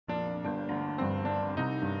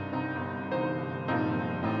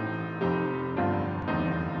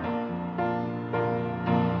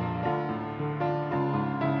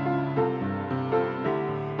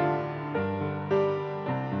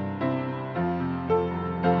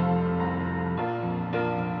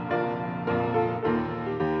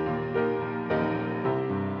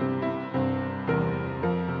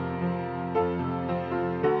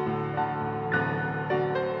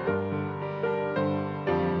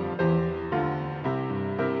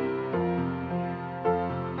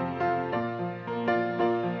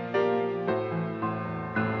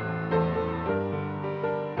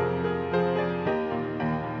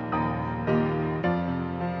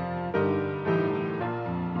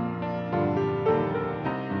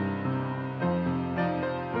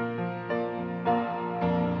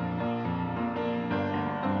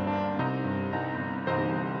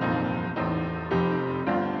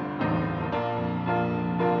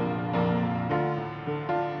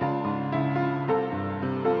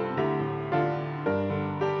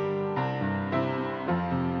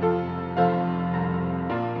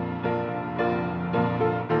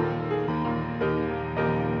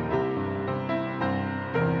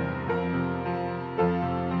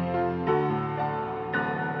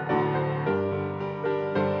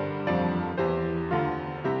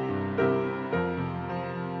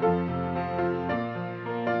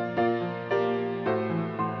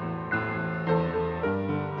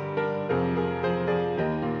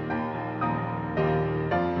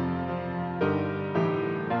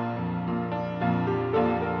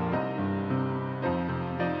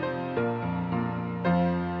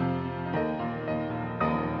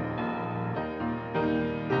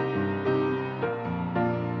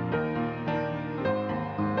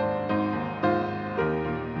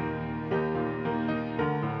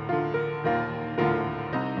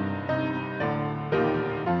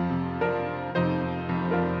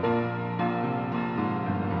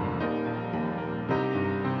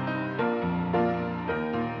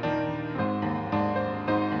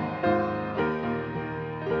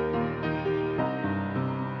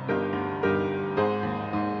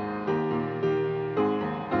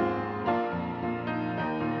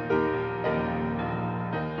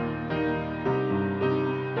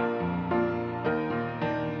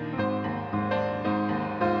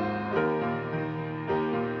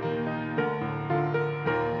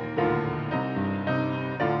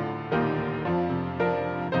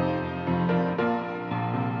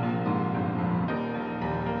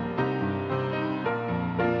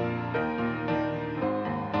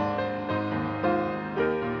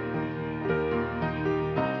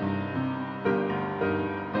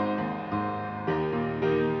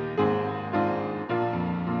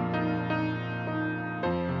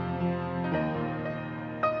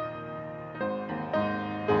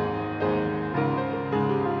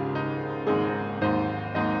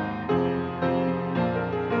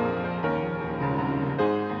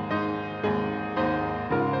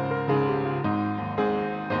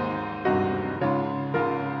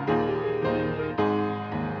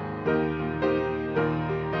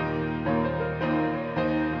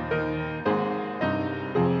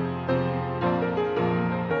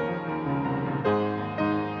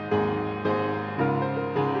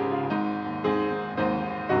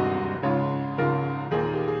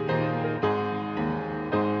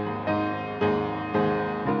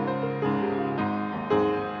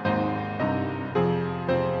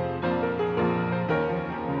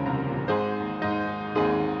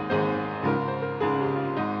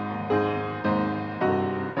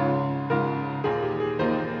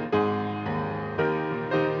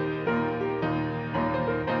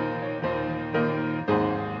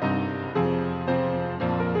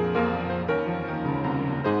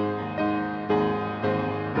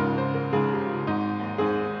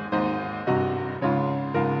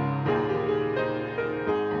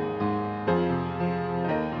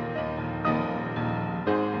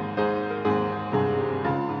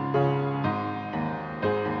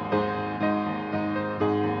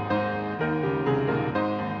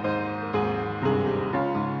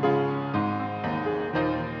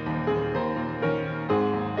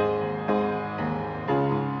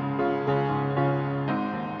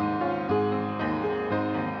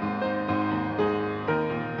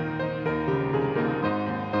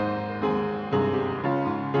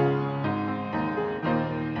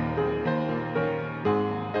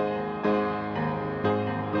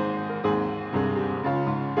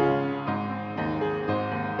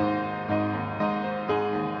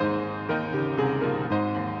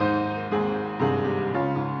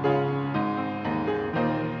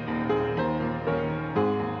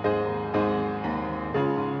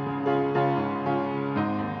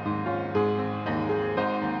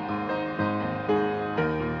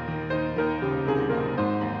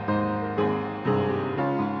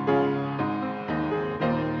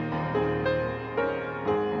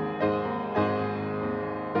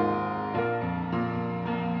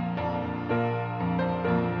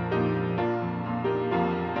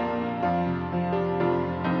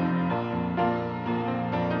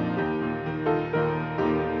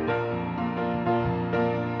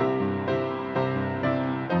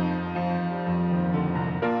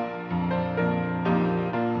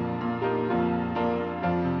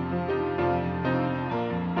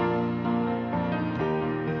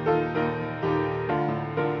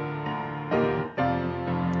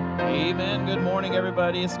Amen. Good morning,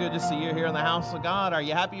 everybody. It's good to see you here in the house of God. Are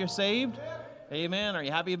you happy you're saved? Amen. Are you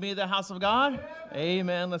happy to be in the house of God?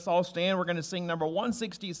 Amen. Let's all stand. We're going to sing number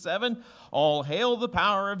 167. All hail the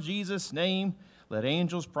power of Jesus' name. Let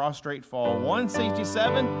angels prostrate fall.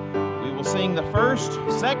 167. We will sing the first,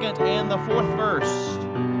 second, and the fourth verse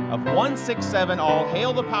of 167. All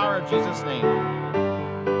hail the power of Jesus' name.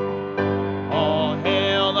 All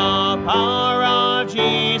hail the power of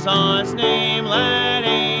Jesus' name. Let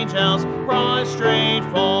angels prostrate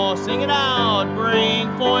fall. Sing it out. Bring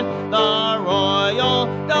forth the royal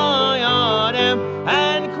diadem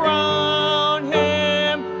and crown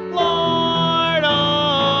him Lord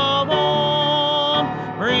of all.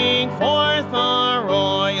 Bring forth the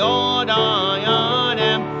royal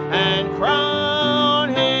diadem and crown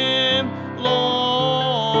him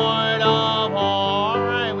Lord of all. All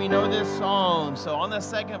right, we know this song. So on the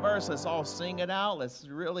second verse, let's all sing it out. Let's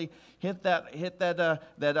really hit that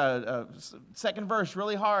second verse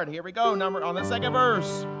really hard. Here we go. On the second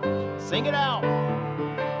verse. Sing it out.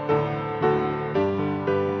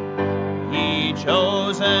 Ye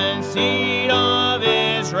chosen seed of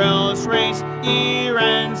Israel's race, ye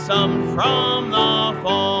ransomed from the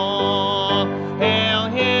fall. Hail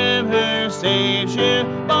him who saves you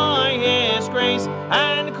by his grace,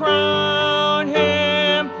 and crown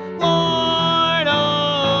him Lord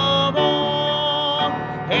of all.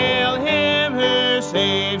 Hail him who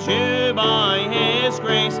saves you by his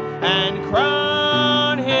grace, and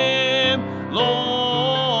crown him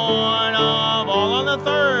Lord of all. On the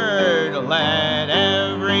third, let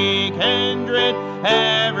every kindred,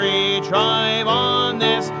 every tribe on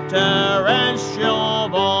this terrestrial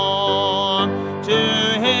ball, to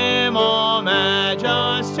him all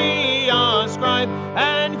majesty ascribe,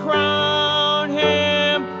 and crown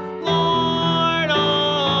him Lord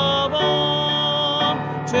of all.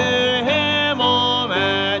 To him all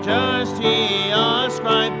majesty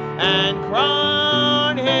ascribe, and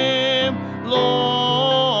crown him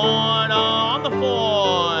Lord. On the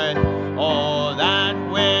fourth, oh, that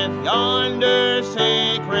with yonder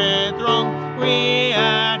sacred throng we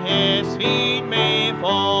at his feet may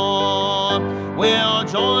fall, we'll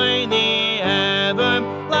join the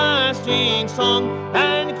everlasting song,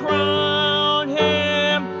 and crown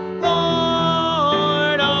him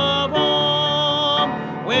Lord of all.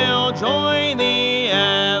 We'll join the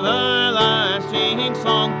everlasting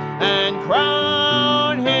song, and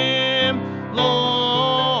crown him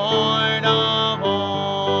Lord of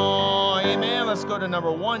all. Amen. Let's go to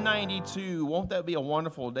number 192. Won't that be a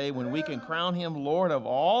wonderful day when we can crown him Lord of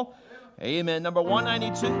all? Amen. Number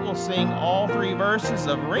 192, we'll sing all three verses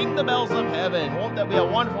of Ring the Bells of Heaven. Won't that be a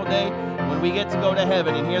wonderful day when we get to go to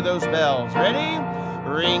heaven and hear those bells? Ready?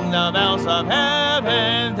 Ring the bells of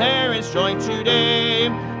heaven, there is joy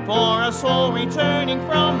today, for a soul returning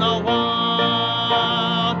from the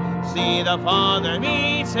wild. See the Father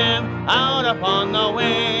meet him out upon the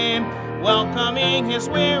way, welcoming his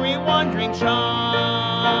weary wandering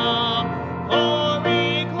child.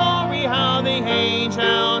 Glory, glory, how the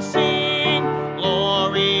angels sing.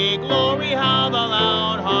 Glory, glory, how the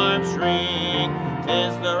loud harps ring.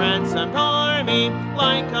 'Tis the ransomed army,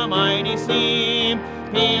 like a mighty sea,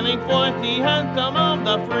 pealing forth the anthem of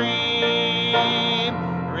the free.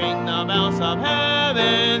 Ring the bells of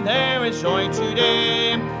heaven, there is joy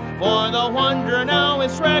today, for the wanderer now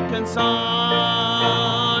is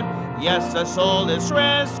reconciled. Yes, the soul is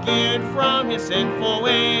rescued from his sinful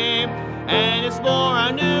way, and is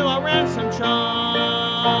born anew a ransomed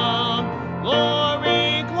child.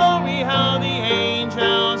 Glory, glory, how the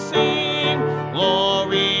angels sing.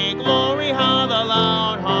 Glory, glory, how the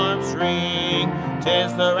loud harps ring.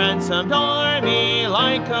 'Tis the ransomed army,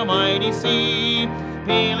 like a mighty sea,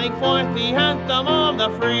 pealing forth the anthem of the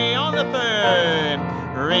free. On the third,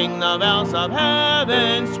 ring the bells of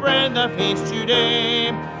heaven, spread the feast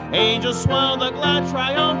today. Angels swell the glad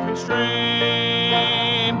triumphant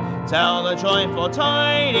strain. Tell the joyful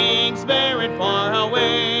tidings, bear it far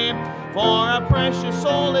away, for a precious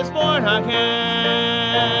soul is born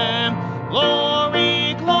again.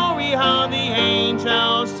 Glory, glory, how the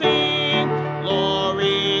angels sing.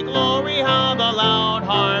 Glory, glory, how the loud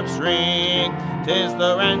harps ring. 'Tis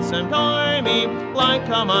the ransomed army, like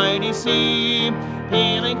a mighty sea,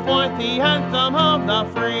 pealing forth the anthem of the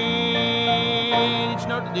free.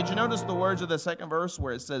 Did you notice the words of the second verse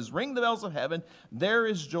where it says, Ring the bells of heaven, there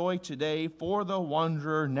is joy today, for the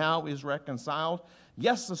wanderer now is reconciled.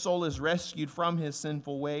 Yes, the soul is rescued from his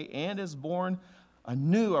sinful way and is born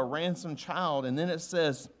anew, a ransomed child. And then it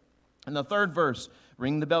says in the third verse,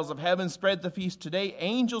 Ring the bells of heaven, spread the feast today.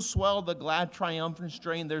 Angels swell the glad triumphant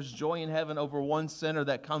strain. There's joy in heaven over one sinner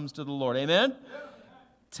that comes to the Lord. Amen?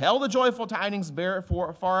 Tell the joyful tidings, bear it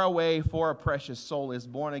far away, for a precious soul is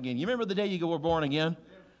born again. You remember the day you were born again?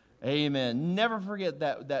 Amen. Never forget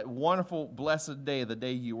that wonderful, blessed day, the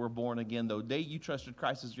day you were born again, the day you trusted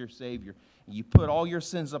Christ as your Savior. You put all your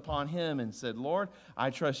sins upon Him and said, Lord, I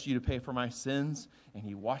trust you to pay for my sins, and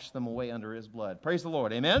He washed them away under His blood. Praise the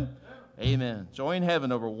Lord. Amen? Amen. Joy in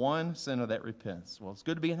heaven over one sinner that repents. Well, it's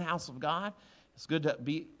good to be in the house of God. It's good to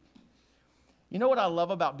be... You know what I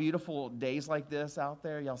love about beautiful days like this out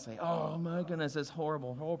there? Y'all say, oh my goodness, it's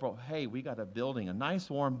horrible, horrible. Hey, we got a building, a nice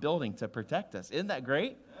warm building to protect us. Isn't that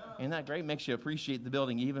great? Isn't that great? Makes you appreciate the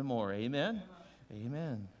building even more. Amen?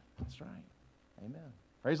 Amen. That's right. Amen.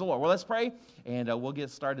 Praise the Lord. Well, let's pray, and we'll get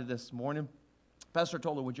started this morning. Pastor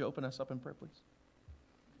Toller, would you open us up in prayer, please?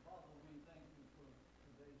 Father, we thank you for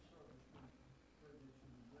today's service. We pray that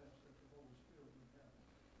you bless that the Holy Spirit would have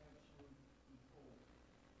absolute control.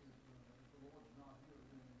 If the Lord's not here,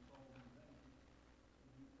 then it's all in vain.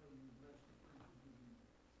 We pray you bless the preacher, give him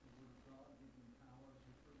the word of God, give him power as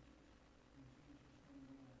he preaches. In Jesus' name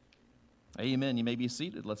we ask. Amen. You may be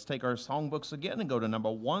seated. Let's take our songbooks again and go to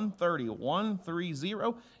number 130.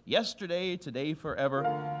 130. Yesterday, today, forever.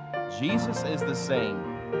 Jesus is the same.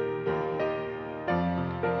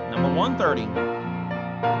 Number 130.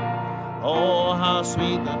 Oh, how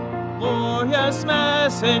sweet the glorious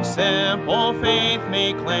message simple faith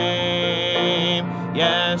may claim.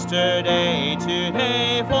 Yesterday,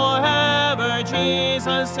 today, forever,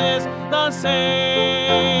 Jesus is the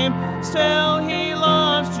same. Still He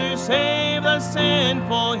loves to save the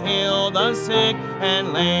sinful, heal the sick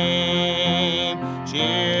and lame.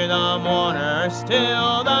 Cheer the mourner,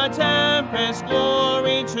 still the tempest,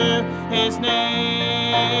 glory to His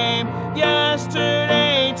name.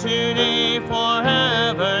 Yesterday, today,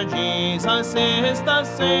 forever, Jesus is the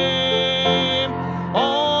same.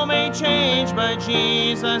 All may change, but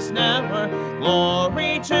Jesus never.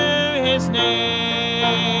 Glory to His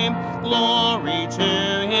name. Glory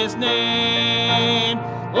to His name.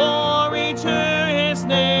 Glory to His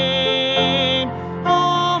name.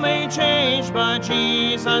 All may change, but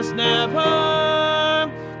Jesus never.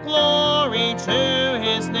 Glory to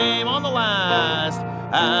His name. On the last,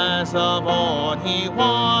 as of old He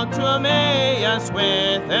walked to Emmaus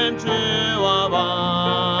with them to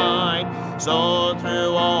abide. So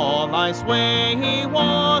through all life's way He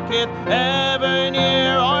walketh, ever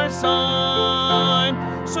near our side.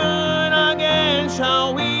 Soon again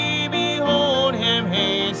shall we behold Him,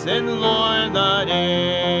 hasten, Lord, the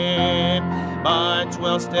day. But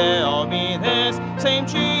 'twill still be this same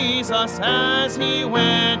Jesus as He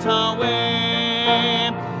went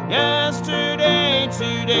away. Yesterday,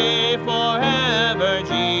 today, forever,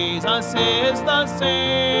 Jesus is the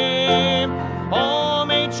same. All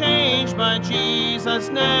may change, but Jesus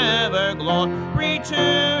never. Glory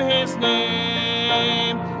to His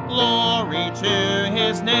name. Glory to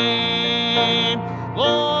His name.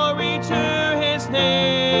 Glory to His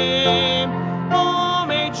name. All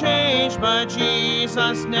may change, but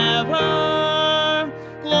Jesus never.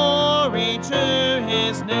 Glory to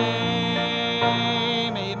His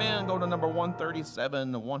name. Amen. Go to number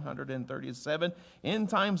 137, 137. In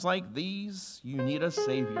times like these, you need a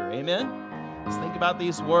Savior. Amen. Let's think about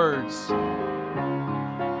these words.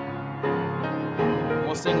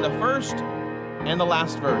 We'll sing the first and the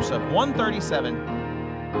last verse of 137.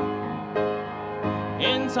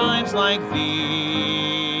 In times like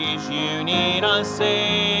these, you need a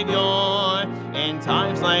Savior. In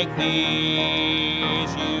times like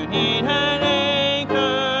these, you need an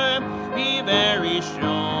anchor. Be very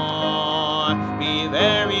sure, be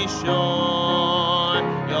very sure.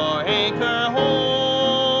 Your anchor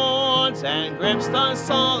holds and grips the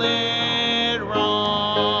solid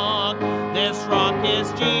rock. This rock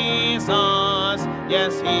is Jesus.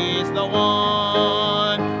 Yes, He's the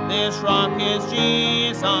one. This rock is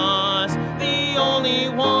Jesus, the only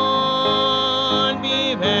one.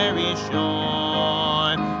 Be very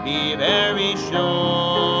sure, be very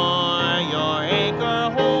sure. Your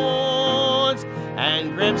anchor holds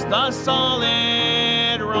and grips the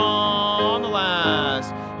solid rock. On the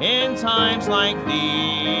last, in times like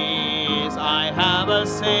these, I have a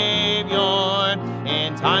Savior.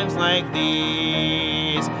 In times like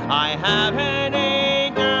these, I have an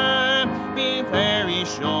anchor. Be very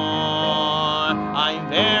sure, I'm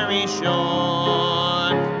very sure.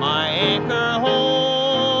 My anchor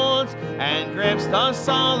holds and grips the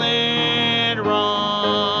solid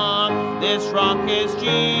rock. This rock is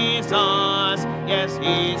Jesus. Yes,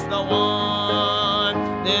 He's the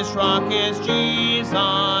one. This rock is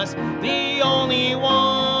Jesus, the only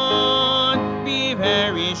one. Be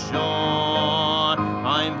very sure,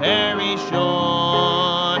 I'm very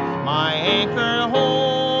sure. My anchor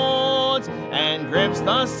holds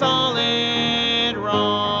the solid rock.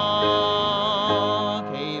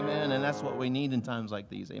 Amen. And that's what we need in times like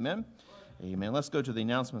these. Amen. Amen. Let's go to the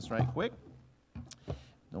announcements right quick.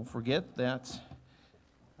 Don't forget that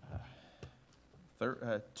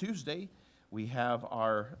Tuesday we have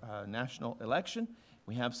our national election.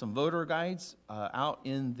 We have some voter guides out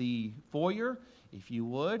in the foyer. If you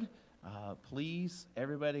would, please,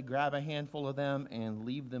 everybody grab a handful of them and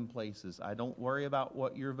leave them places. I don't worry about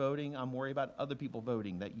what you're voting. I'm worried about other people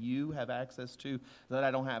voting that you have access to that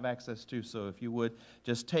I don't have access to. So if you would,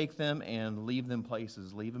 just take them and leave them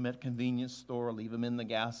places. Leave them at convenience store. Leave them in the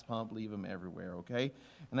gas pump. Leave them everywhere, okay?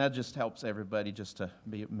 And that just helps everybody just to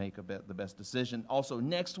make the best decision. Also,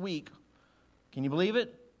 next week, can you believe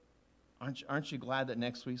it? Aren't you glad that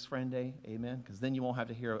next week's Friend Day? Amen? Because then you won't have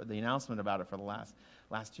to hear the announcement about it for the last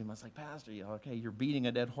 2 months. Like, Pastor, okay, you're beating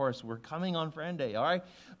a dead horse. We're coming on Friend Day, all right?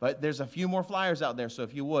 But there's a few more flyers out there, so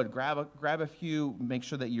if you would, grab a few. Make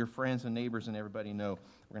sure that your friends and neighbors and everybody know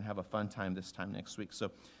we're going to have a fun time this time next week.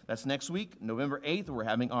 So that's next week, November 8th. We're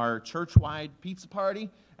having our church-wide pizza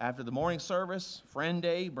party after the morning service, Friend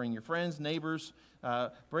Day. Bring your friends, neighbors.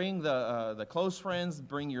 Bring the close friends.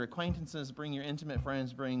 Bring your acquaintances. Bring your intimate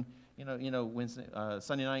friends. Bring... Wednesday,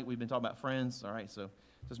 Sunday night, we've been talking about friends. All right, so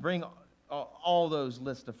just bring all those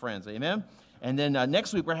lists of friends. Amen? And then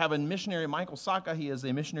next week, we're having missionary Michael Saka. He is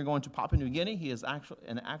a missionary going to Papua New Guinea. He is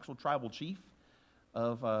an actual tribal chief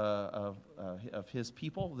of his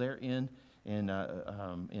people there in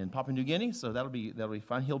Papua New Guinea. So that'll be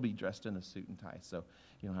fun. He'll be dressed in a suit and tie, so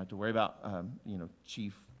you don't have to worry about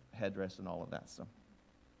chief headdress and all of that. So,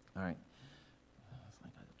 all right. It's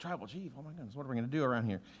like a tribal chief. Oh my goodness, what are we going to do around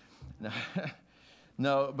here?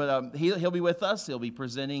 No, but he'll be with us. He'll be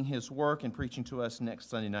presenting his work and preaching to us next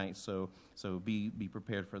Sunday night. So be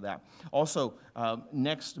prepared for that. Also,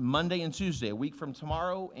 next Monday and Tuesday, a week from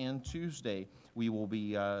tomorrow and Tuesday, we will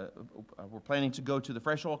be. We're planning to go to the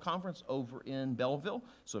Fresh Oil Conference over in Belleville.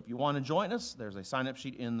 So if you want to join us, there's a sign-up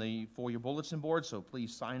sheet in the foyer bulletin board. So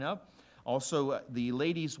please sign up. Also, the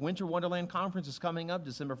Ladies Winter Wonderland Conference is coming up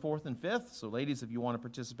December 4th and 5th. So, ladies, if you want to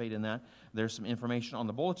participate in that, there's some information on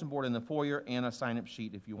the bulletin board in the foyer and a sign-up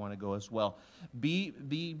sheet if you want to go as well.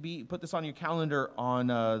 Put this on your calendar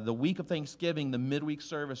on the week of Thanksgiving. The midweek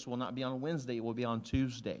service will not be on Wednesday. It will be on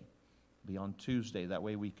Tuesday. Be on Tuesday. That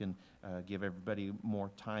way we can give everybody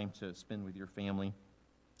more time to spend with your family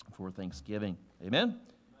for Thanksgiving. Amen?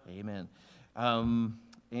 Amen.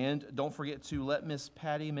 And don't forget to let Miss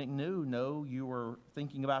Patty McNew know you were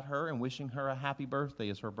thinking about her and wishing her a happy birthday.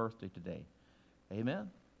 It's her birthday today. Amen?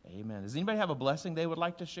 Amen. Does anybody have a blessing they would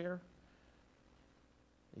like to share?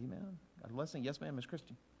 Amen. Got a blessing? Yes, ma'am, Miss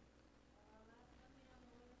Christian.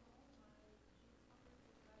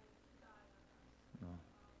 No.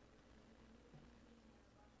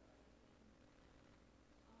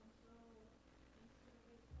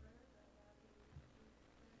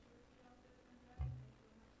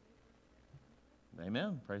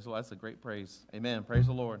 Amen. Praise the Lord. That's a great praise. Amen. Praise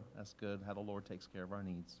the Lord. That's good. How the Lord takes care of our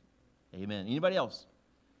needs. Amen. Anybody else?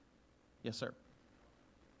 Yes, sir.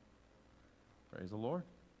 Praise the Lord.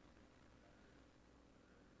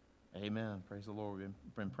 Amen. Praise the Lord.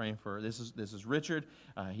 We've been praying for this is Richard.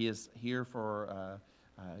 He is here for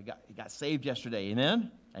he got saved yesterday.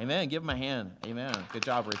 Amen. Amen. Give him a hand. Amen. Good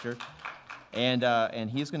job, Richard.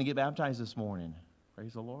 And he's going to get baptized this morning.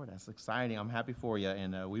 Praise the Lord. That's exciting. I'm happy for you.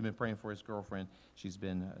 And we've been praying for his girlfriend.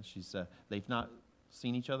 They've not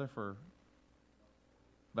seen each other for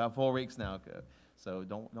about 4 weeks now. So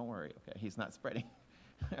don't worry. Okay, he's not spreading.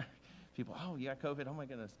 People, oh, you got COVID? Oh my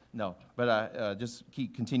goodness. No, but just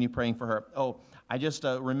continue praying for her. Oh, I just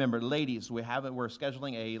remember, ladies, we're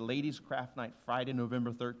scheduling a ladies craft night Friday,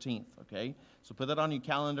 November 13th. Okay, so put that on your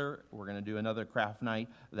calendar. We're going to do another craft night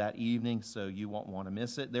that evening, so you won't want to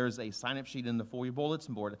miss it. There's a sign-up sheet in the foyer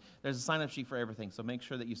bulletin board. There's a sign-up sheet for everything, so make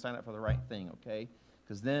sure that you sign up for the right thing. Okay,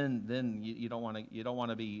 because then you don't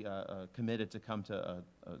want to be committed to come to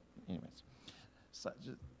anyways. So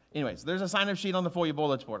anyways, there's a sign-up sheet on the foyer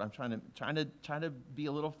bulletin board. I'm trying to be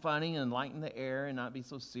a little funny and lighten the air and not be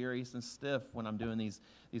so serious and stiff when I'm doing these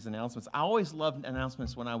announcements. I always loved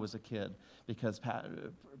announcements when I was a kid because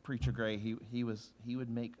Preacher Gray he would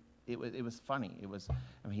make it was funny.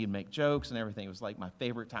 He'd make jokes and everything. It was like my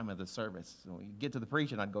favorite time of the service. So when you get to the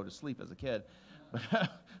preaching, I'd go to sleep as a kid.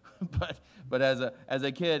 But as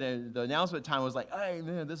a kid, the announcement time was like, hey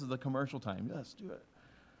man, this is the commercial time. Let's do it.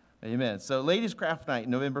 Amen. So, Ladies Craft Night,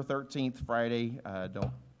 November 13th, Friday.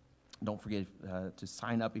 Don't forget to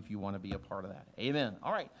sign up if you want to be a part of that. Amen.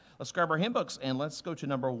 All right, let's grab our hymn books and let's go to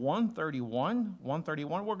number 131.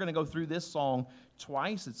 131. We're going to go through this song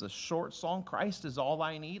twice. It's a short song. Christ is all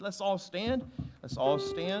I need. Let's all stand. Let's all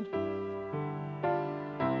stand.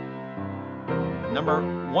 Number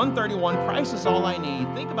 131, Christ is all I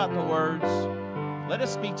need. Think about the words. Let it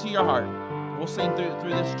speak to your heart. We'll sing through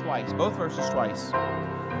this twice, both verses twice.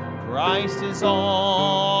 Christ is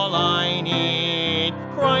all I need.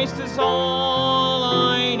 Christ is all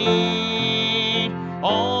I need.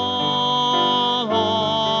 All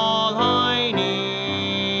I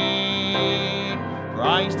need.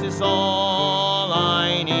 Christ is all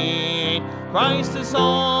I need. Christ is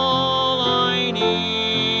all I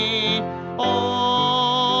need.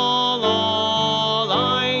 All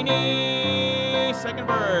I need. Second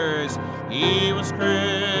verse. He was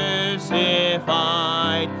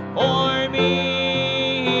crucified for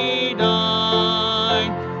me, he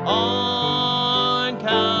died on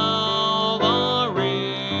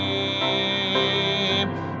Calvary.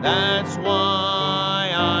 That's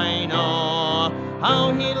why I know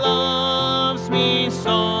how he loves me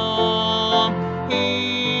so.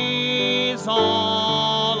 He's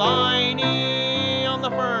all I need. On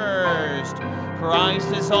the first,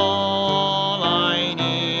 Christ is all I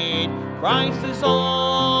need. Christ is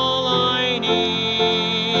all I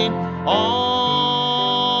need.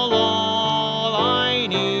 All I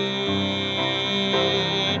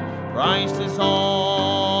need. Christ is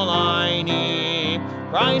all I need.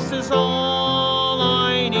 Christ is all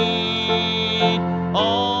I need.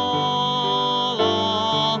 All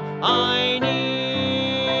I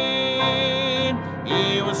need.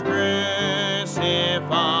 He was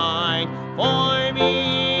crucified for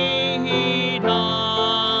me. He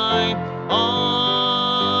died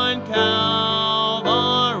on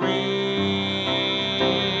Calvary.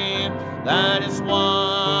 That is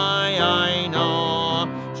why I know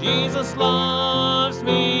Jesus loves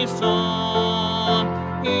me so.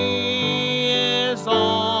 He is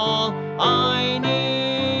all I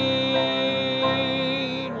need.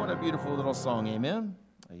 What a beautiful little song. Amen.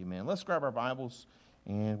 Amen. Let's grab our Bibles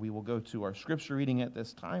and we will go to our scripture reading at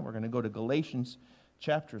this time. We're going to go to Galatians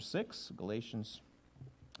chapter 6. Galatians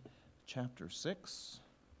chapter 6.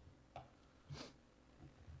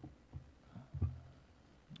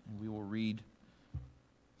 And we will read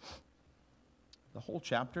the whole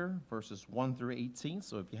chapter, verses 1 through 18.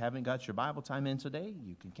 So if you haven't got your Bible time in today,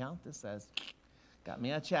 you can count this as got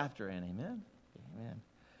me a chapter in. Amen. Amen.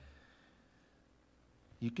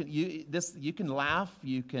 You can laugh,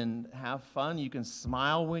 you can have fun, you can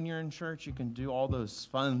smile when you're in church, you can do all those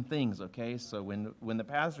fun things, okay? So when the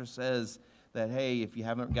pastor says that, hey, if you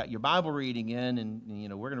haven't got your Bible reading in and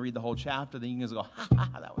we're going to read the whole chapter, then you can just go,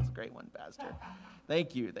 ha, that was a great one, Pastor.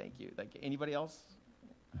 Thank you. Anybody else?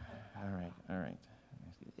 All right.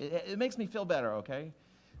 It makes me feel better, okay?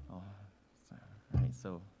 All right,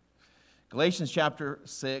 so Galatians chapter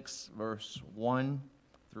 6, verse 1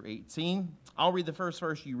 through 18. I'll read the first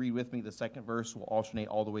verse, you read with me the second verse. We'll alternate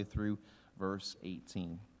all the way through verse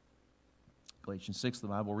 18. Galatians 6, the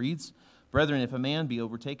Bible reads, Brethren, if a man be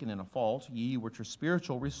overtaken in a fault, ye which are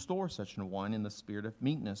spiritual, restore such an one in the spirit of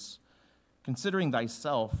meekness, considering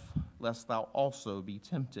thyself, lest thou also be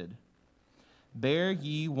tempted. Bear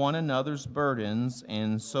ye one another's burdens,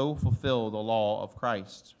 and so fulfill the law of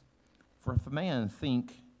Christ. For if a man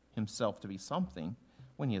think himself to be something,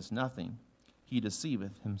 when he is nothing, he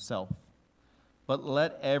deceiveth himself. But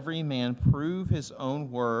let every man prove his own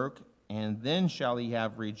work, and then shall he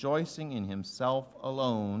have rejoicing in himself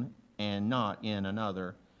alone, and not in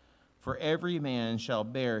another. For every man shall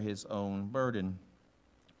bear his own burden.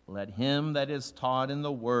 Let him that is taught in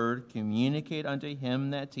the word communicate unto him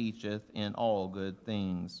that teacheth in all good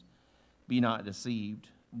things. Be not deceived,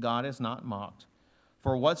 God is not mocked.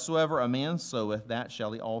 For whatsoever a man soweth, that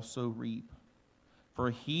shall he also reap. For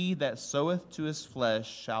he that soweth to his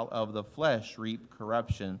flesh shall of the flesh reap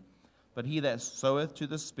corruption, but he that soweth to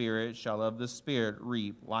the Spirit shall of the Spirit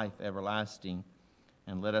reap life everlasting.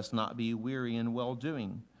 And let us not be weary in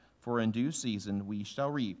well-doing, for in due season we shall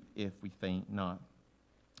reap if we faint not.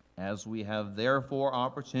 As we have therefore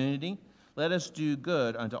opportunity, let us do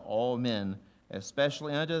good unto all men,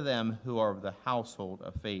 especially unto them who are of the household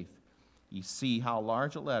of faith. Ye see how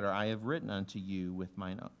large a letter I have written unto you with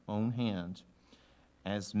mine own hand.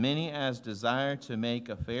 As many as desire to make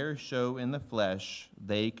a fair show in the flesh,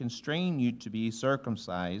 they constrain you to be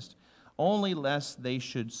circumcised, only lest they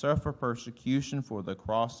should suffer persecution for the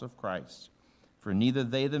cross of Christ. For neither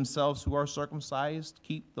they themselves who are circumcised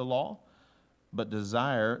keep the law, but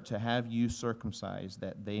desire to have you circumcised,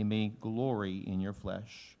 that they may glory in your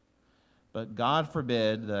flesh. But God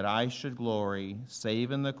forbid that I should glory,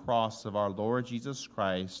 save in the cross of our Lord Jesus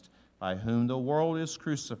Christ, by whom the world is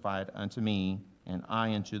crucified unto me, and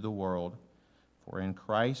I unto the world. For in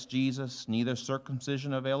Christ Jesus neither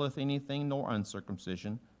circumcision availeth anything, nor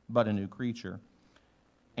uncircumcision, but a new creature.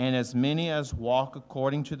 And as many as walk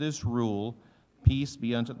according to this rule, peace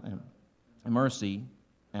be unto them, and mercy,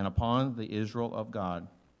 and upon the Israel of God.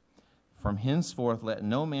 From henceforth let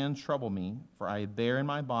no man trouble me, for I bear in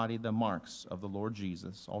my body the marks of the Lord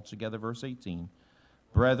Jesus. Altogether, verse 18.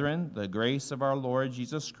 Brethren, the grace of our Lord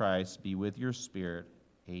Jesus Christ be with your spirit.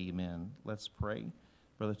 Amen. Let's pray.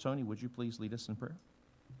 Brother Tony, would you please lead us in prayer?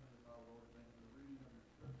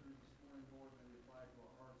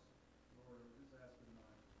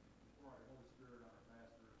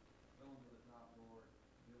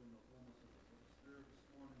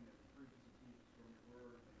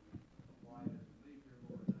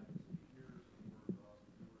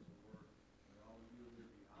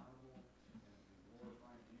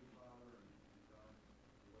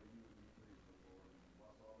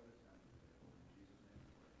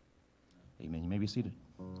 Amen. You may be seated.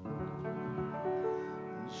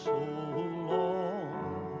 So long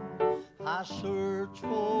I search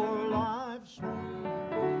for life's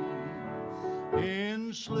meaning,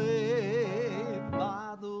 enslaved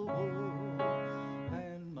by the world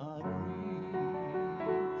and my greed.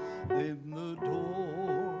 Then the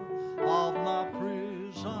door of my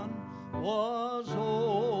prison was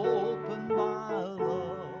opened by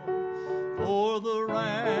love, for the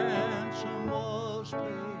ransom was paid.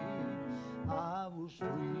 I was free.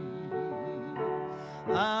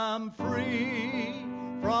 I'm free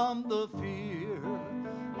from the fear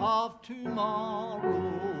of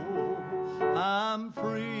tomorrow. I'm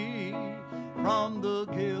free from the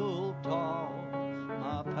guilt of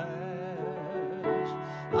my past.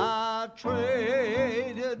 I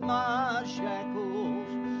traded my shackles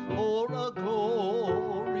for a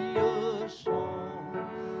glorious song.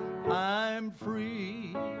 I'm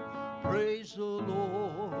free, praise the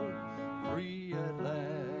Lord, free at last.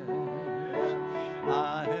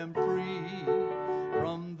 I am free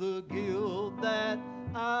from the guilt that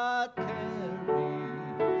I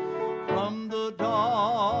carry, from the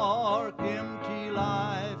dark, empty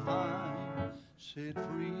life I'm set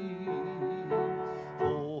free.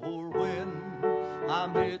 For when I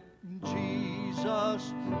met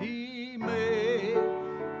Jesus, He made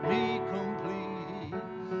me complete.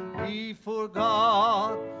 He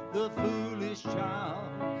forgot the foolish child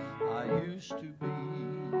I used to be.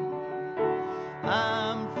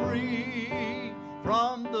 I'm free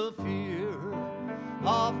from the fear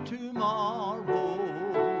of tomorrow.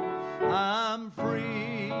 I'm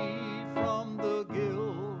free from the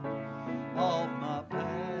guilt of my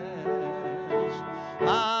past.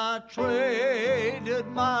 I traded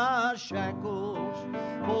my shackles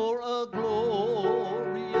for a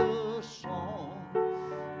glorious song.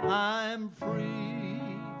 I'm free,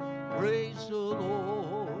 praise the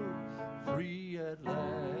Lord, free at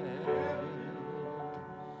last.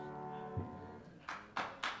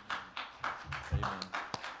 Amen.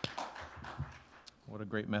 What a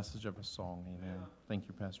great message of a song. Amen. Thank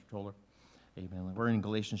you, Pastor Toller. Amen. We're in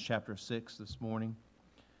Galatians chapter 6 this morning.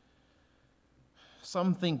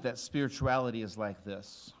 Some think that spirituality is like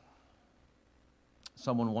this.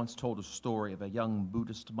 Someone once told a story of a young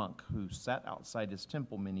Buddhist monk who sat outside his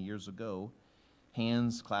temple many years ago,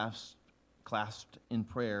 hands clasped in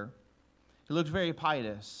prayer. He looked very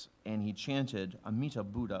pious, and he chanted Amita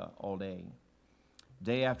Buddha all day.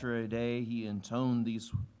 Day after day, he intoned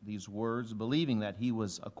these words, believing that he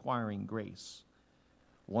was acquiring grace.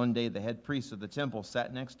 One day, the head priest of the temple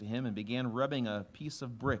sat next to him and began rubbing a piece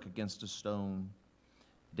of brick against a stone.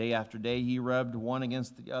 Day after day, he rubbed one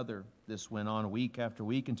against the other. This went on week after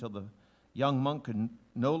week until the young monk could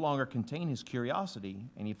no longer contain his curiosity,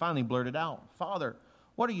 and he finally blurted out, "Father,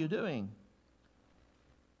 what are you doing?"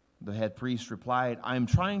 The head priest replied, "I'm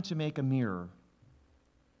trying to make a mirror."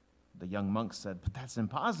 The young monk said, "But that's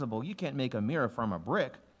impossible. You can't make a mirror from a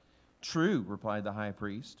brick." "True," replied the head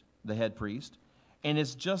priest, "and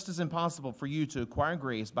it's just as impossible for you to acquire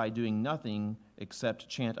grace by doing nothing except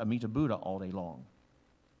chant Amita Buddha all day long."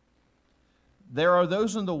 There are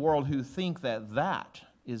those in the world who think that that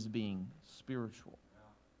is being spiritual.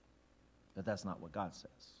 But that's not what God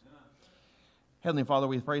says. Heavenly Father,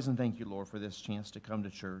 we praise and thank you, Lord, for this chance to come to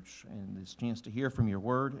church and this chance to hear from your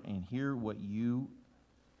word and hear what you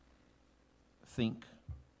think.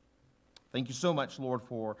 Thank you so much, Lord,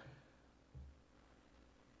 for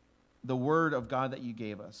the word of God that you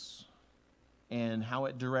gave us and how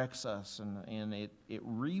it directs us and it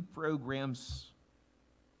reprograms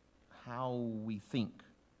how we think.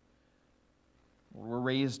 We're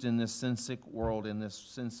raised in this sin-sick world, and this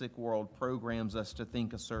sin-sick world programs us to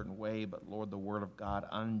think a certain way, but Lord, the Word of God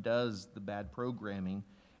undoes the bad programming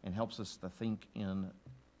and helps us to think in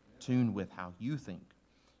tune with how you think.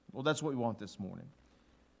 Well, that's what we want this morning.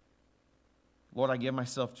 Lord, I give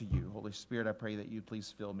myself to you. Holy Spirit, I pray that you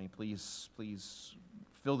please fill me. Please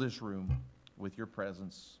fill this room with your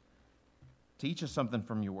presence. Teach us something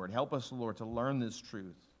from your word. Help us, Lord, to learn this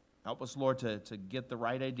truth. Help us, Lord, to get the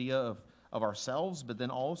right idea of ourselves, but then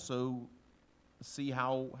also see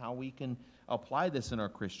how we can apply this in our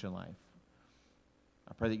Christian life.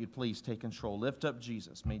 I pray that you'd please take control. Lift up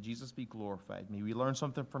Jesus. May Jesus be glorified. May we learn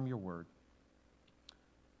something from your word.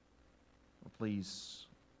 Please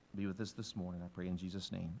be with us this morning, I pray in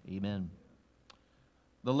Jesus' name. Amen.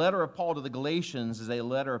 The letter of Paul to the Galatians is a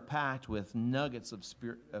letter packed with nuggets of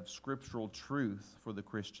scriptural truth for the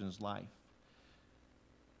Christian's life.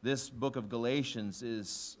 This book of Galatians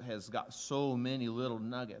has got so many little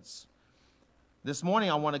nuggets. This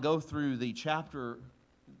morning I want to go through chapter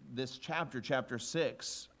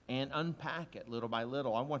 6, and unpack it little by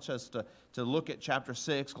little. I want us to look at chapter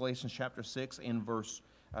 6, Galatians chapter 6 and verse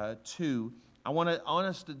 2.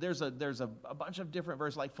 There's a bunch of different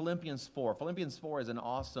verses like Philippians 4. Philippians 4 is an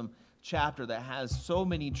awesome chapter that has so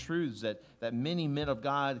many truths that many men of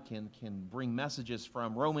God can bring messages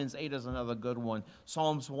from. Romans 8 is another good one.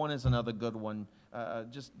 Psalms 1 is another good one.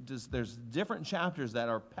 There's different chapters that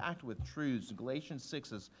are packed with truths. Galatians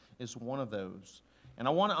 6 is one of those. And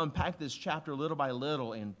I want to unpack this chapter little by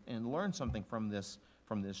little and learn something from this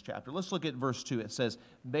chapter. Let's look at verse 2. It says,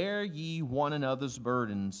 "Bear ye one another's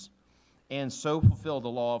burdens, and so fulfill the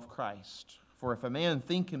law of Christ. For if a man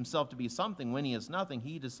think himself to be something when he is nothing,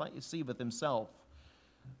 he deceiveth himself."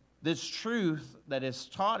 This truth that is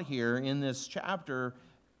taught here in this chapter,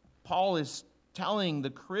 Paul is telling the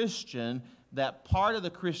Christian that part of the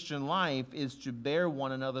Christian life is to bear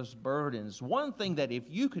one another's burdens. One thing that if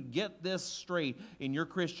you could get this straight in your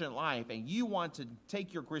Christian life and you want to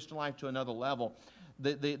take your Christian life to another level,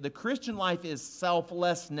 the Christian life is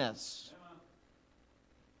selflessness.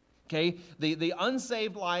 Okay? The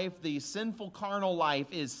unsaved life, the sinful carnal life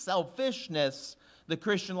is selfishness. The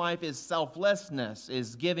Christian life is selflessness,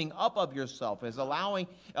 is giving up of yourself, is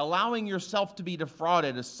allowing yourself to be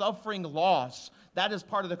defrauded, is suffering loss. That is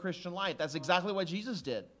part of the Christian life. That's exactly what Jesus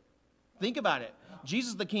did. Think about it.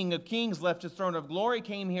 Jesus, the King of Kings, left his throne of glory,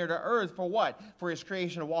 came here to earth for what? For his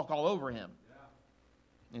creation to walk all over him.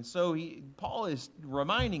 And so Paul is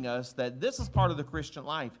reminding us that this is part of the Christian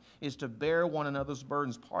life, is to bear one another's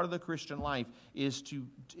burdens. Part of the Christian life is to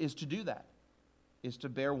do that, is to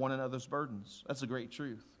bear one another's burdens. That's a great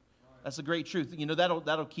truth. That's a great truth. You know,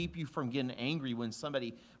 that'll keep you from getting angry when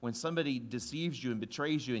somebody deceives you and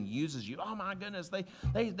betrays you and uses you. Oh my goodness,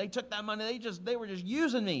 they took that money. They were just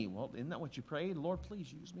using me. Well, isn't that what you prayed? Lord,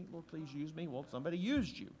 please use me. Lord, please use me. Well, somebody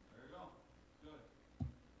used you. There you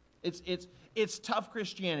go. Good. It's tough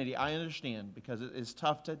Christianity. I understand, because it's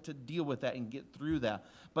tough to deal with that and get through that.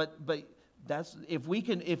 But that's if we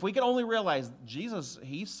can only realize Jesus,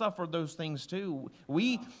 he suffered those things too.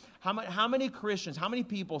 How many Christians, how many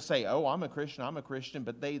people say, "Oh, I'm a Christian,"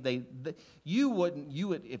 but you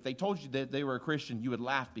would if they told you that they were a Christian, you would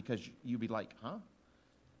laugh, because you'd be like, "Huh?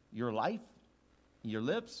 Your life, your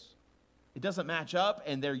lips, it doesn't match up,"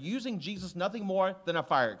 and they're using Jesus nothing more than a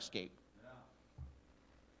fire escape.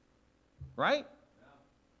 Right? Yeah.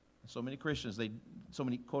 So many Christians, so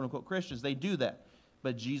many quote-unquote Christians, they do that.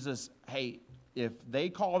 But Jesus, hey, if they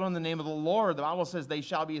called on the name of the Lord, the Bible says they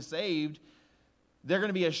shall be saved. They're going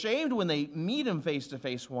to be ashamed when they meet him face to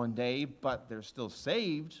face one day, but they're still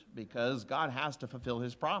saved because God has to fulfill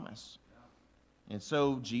his promise. Yeah. And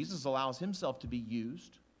so Jesus allows himself to be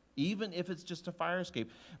used, even if it's just a fire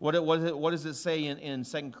escape. What does it say in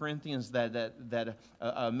 2 Corinthians that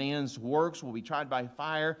a man's works will be tried by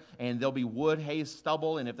fire, and there'll be wood, hay,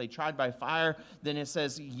 stubble, and if they tried by fire, then it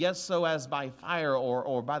says, yes, so as by fire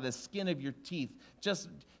or by the skin of your teeth. Just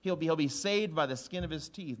he'll be saved by the skin of his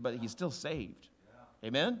teeth, but he's still saved. Yeah.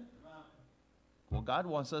 Amen? Well, God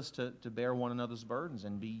wants us to bear one another's burdens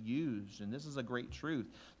and be used. And this is a great truth.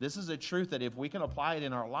 This is a truth that if we can apply it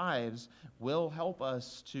in our lives, will help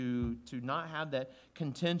us to not have that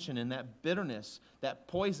contention and that bitterness, that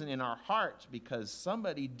poison in our heart because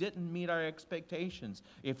somebody didn't meet our expectations.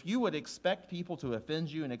 If you would expect people to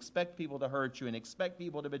offend you and expect people to hurt you and expect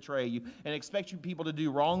people to betray you and expect people to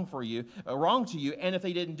do wrong to you, and if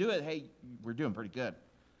they didn't do it, hey, we're doing pretty good.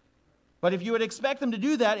 But if you would expect them to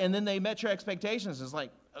do that and then they met your expectations, it's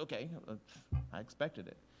like, okay, I expected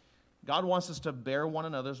it. God wants us to bear one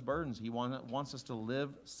another's burdens. He wants us to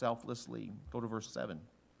live selflessly. Go to verse 7.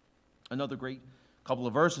 Another great couple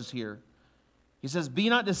of verses here. He says, "Be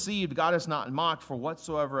not deceived, God is not mocked, for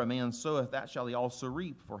whatsoever a man soweth, that shall he also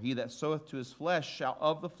reap. For he that soweth to his flesh shall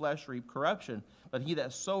of the flesh reap corruption, but he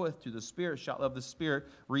that soweth to the Spirit shall of the Spirit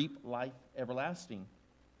reap life everlasting."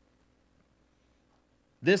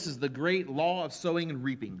 This is the great law of sowing and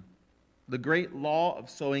reaping. The great law of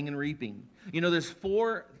sowing and reaping. You know, there's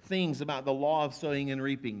 4 things about the law of sowing and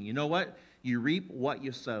reaping. You know what? You reap what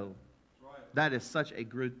you sow. That is such a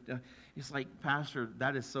good... It's like, Pastor,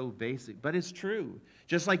 that is so basic. But it's true.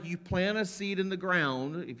 Just like you plant a seed in the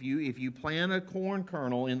ground, if you plant a corn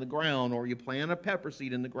kernel in the ground, or you plant a pepper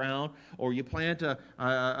seed in the ground, or you plant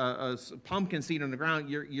a pumpkin seed in the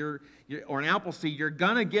ground, or an apple seed, you're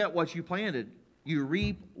going to get what you planted. You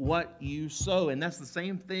reap what you sow. And that's the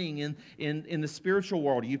same thing in the spiritual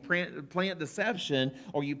world. You plant deception,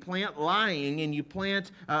 or you plant lying, and you plant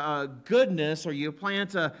goodness, or you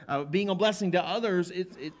plant being a blessing to others,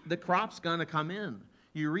 the crop's going to come in.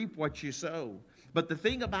 You reap what you sow. But the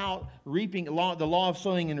thing about reaping, the law of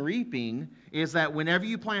sowing and reaping, is that whenever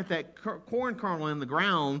you plant that corn kernel in the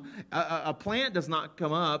ground, a plant does not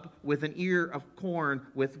come up with an ear of corn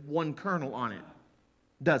with one kernel on it,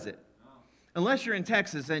 does it? Unless you're in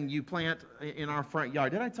Texas and you plant in our front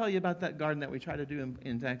yard. Did I tell you about that garden that we try to do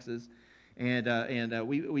in Texas? And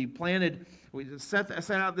we planted, we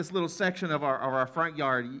set out this little section of our front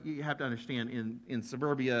yard. You have to understand, in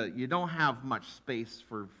suburbia, you don't have much space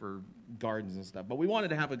for gardens and stuff. But we wanted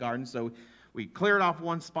to have a garden, so we cleared off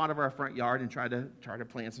one spot of our front yard and tried to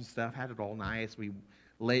plant some stuff. Had it all nice. We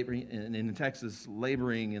laboring, and in Texas,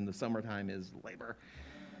 laboring in the summertime is labor.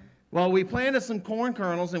 Well, we planted some corn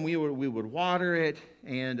kernels, and we would water it,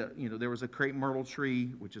 and there was a crepe myrtle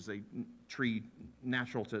tree, which is a tree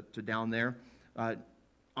natural to down there,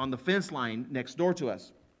 on the fence line next door to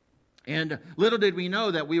us. And little did we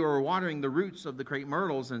know that we were watering the roots of the crepe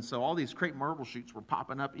myrtles, and so all these crepe myrtle shoots were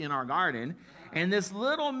popping up in our garden, and this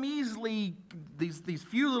little measly, these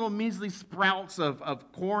few little measly sprouts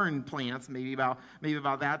of corn plants, maybe about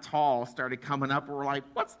that tall, started coming up. And we're like,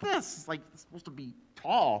 "What's this? It's like it's supposed to be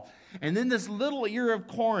tall." And then this little ear of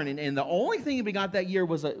corn, and the only thing we got that year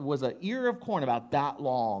was an ear of corn about that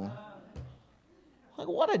long. Like,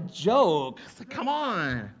 what a joke! It's like, come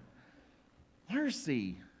on,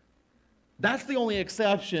 mercy. That's the only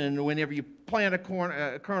exception whenever you plant a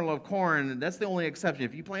kernel of corn. That's the only exception.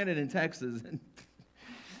 If you plant it in Texas,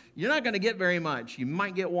 you're not going to get very much. You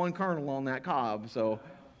might get one kernel on that cob.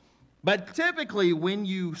 But typically, when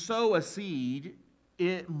you sow a seed,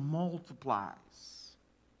 it multiplies.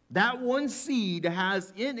 That one seed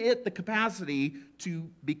has in it the capacity to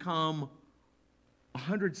become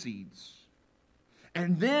 100 seeds.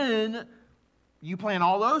 And then you plant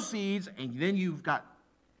all those seeds, and then you've got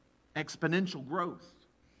exponential growth.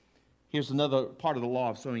 Here's another part of the law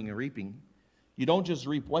of sowing and reaping. You don't just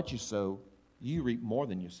reap what you sow, you reap more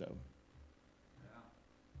than you sow.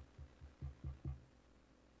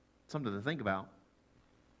 Something to think about.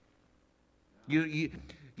 You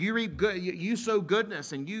reap good. You sow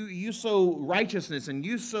goodness, and you sow righteousness, and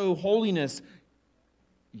you sow holiness.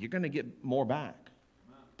 You're going to get more back.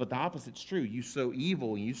 But the opposite's true. You sow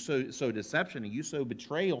evil, and you sow deception, and you sow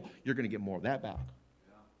betrayal. You're going to get more of that back.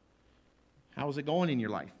 How's it going in your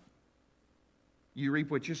life? You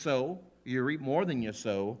reap what you sow. You reap more than you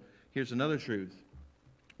sow. Here's another truth.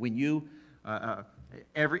 When you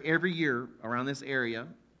every year around this area,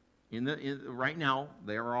 right now,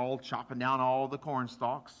 they're all chopping down all the corn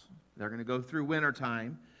stalks. They're going to go through winter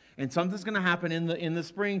time, and something's going to happen in the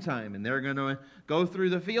springtime, and they're going to go through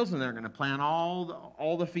the fields, and they're going to plant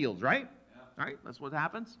all the fields, right? Yeah. Right? That's what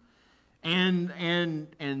happens. And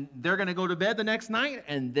they're going to go to bed the next night,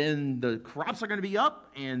 and then the crops are going to be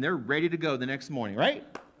up, and they're ready to go the next morning, right?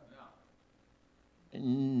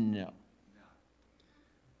 No.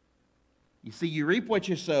 You see, you reap what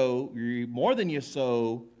you sow. You reap more than you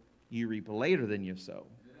sow. You reap later than you sow.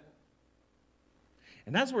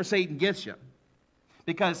 And that's where Satan gets you.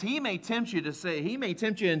 Because he may tempt you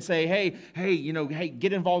and say, hey,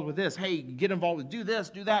 get involved with this. Hey, get involved with do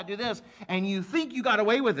this, do that, do this. And you think you got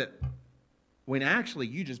away with it. When actually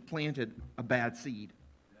you just planted a bad seed.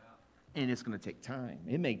 Yeah. And it's going to take time.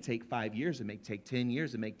 It may take 5 years. It may take 10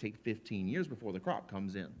 years. It may take 15 years before the crop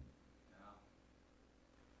comes in. Yeah.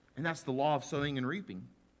 And that's the law of sowing and reaping.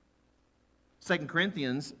 2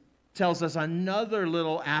 Corinthians tells us another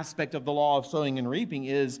little aspect of the law of sowing and reaping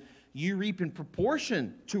is you reap in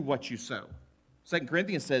proportion to what you sow. 2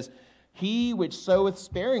 Corinthians says, "He which soweth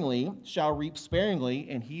sparingly shall reap sparingly,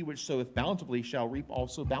 and he which soweth bountifully shall reap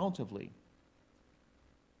also bountifully."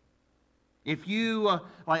 If you,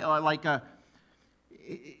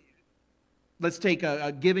 let's take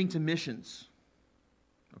giving to missions,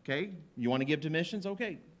 Okay? You want to give to missions?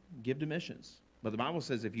 Okay, give to missions. But the Bible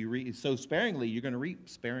says if you sow sparingly, you're going to reap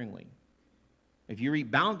sparingly. If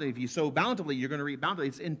you sow bountifully, you're going to reap bountifully.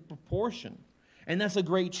 It's in proportion. And that's a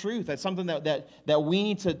great truth. That's something that we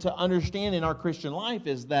need to understand in our Christian life,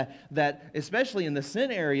 is that especially in the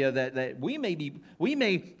sin area, that we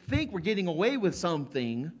may think we're getting away with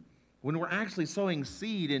something when we're actually sowing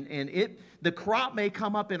seed, and the crop may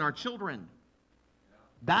come up in our children.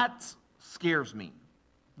 That scares me.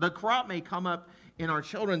 The crop may come up in our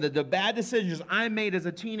children, the bad decisions I made as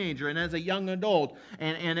a teenager and as a young adult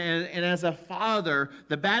and as a father,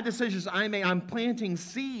 the bad decisions I made, I'm planting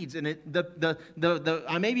seeds, and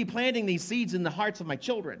I may be planting these seeds in the hearts of my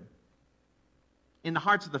children, in the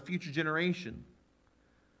hearts of the future generation.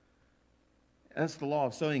 That's the law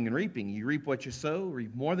of sowing and reaping. You reap what you sow,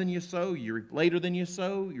 reap more than you sow, you reap later than you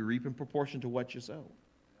sow, you reap in proportion to what you sow.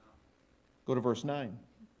 Go to verse 9.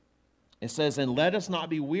 It says, and let us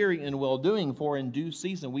not be weary in well-doing, for in due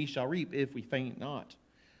season we shall reap if we faint not.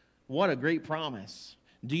 What a great promise.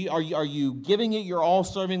 Are you giving it your all,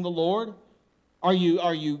 serving the Lord? Are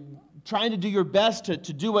you trying to do your best to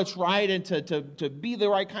do what's right, and to be the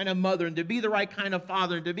right kind of mother, and to be the right kind of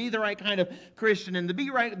father, and to be the right kind of Christian, and to be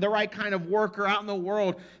the right kind of worker out in the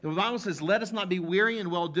world? The Bible says, let us not be weary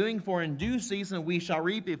in well-doing, for in due season we shall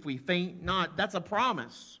reap if we faint not. That's a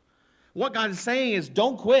promise. What God is saying is,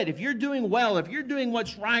 don't quit. If you're doing well, if you're doing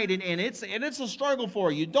what's right, and it's a struggle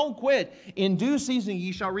for you, don't quit. In due season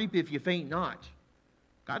ye shall reap if you faint not.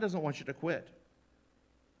 God doesn't want you to quit.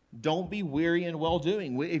 Don't be weary in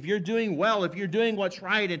well-doing. If you're doing well, if you're doing what's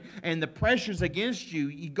right, and the pressure's against you,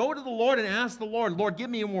 you go to the Lord and ask the Lord, Lord, give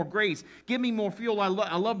me more grace. Give me more fuel. I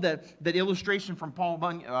love that illustration from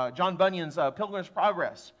John Bunyan's Pilgrim's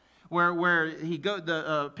Progress. Where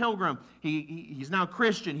the pilgrim, he's now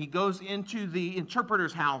Christian. He goes into the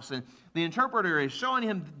interpreter's house, and the interpreter is showing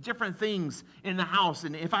him different things in the house.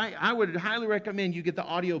 And I would highly recommend you get the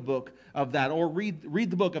audiobook of that, or read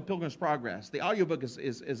the book of Pilgrim's Progress. The audiobook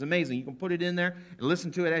is amazing. You can put it in there and listen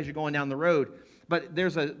to it as you're going down the road. But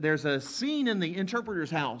there's a scene in the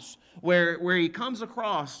interpreter's house where he comes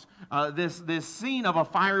across this scene of a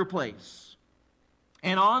fireplace.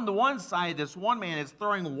 And on the one side, this one man is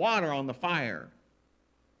throwing water on the fire.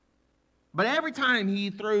 But every time he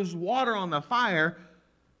throws water on the fire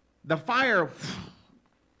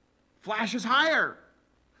flashes higher.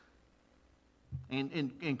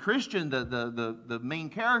 And Christian, the main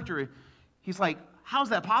character, he's like, how's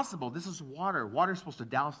that possible? This is water. Water's supposed to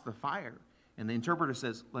douse the fire. And the interpreter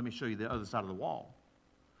says, let me show you the other side of the wall.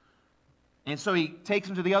 And so he takes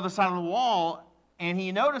him to the other side of the wall, and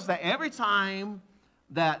he noticed that every time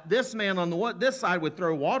that this man on this side would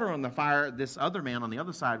throw water on the fire, this other man on the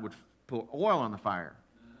other side would put oil on the fire.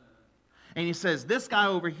 And he says, this guy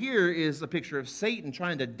over here is a picture of Satan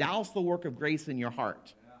trying to douse the work of grace in your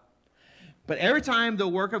heart. But every time the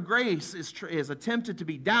work of grace is attempted to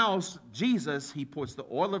be doused, Jesus, he puts the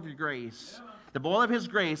oil of your grace, the oil of his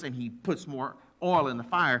grace, and he puts more oil in the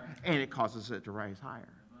fire, and it causes it to rise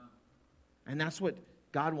higher. And that's what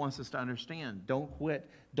God wants us to understand. Don't quit.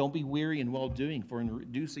 Don't be weary in well-doing, for in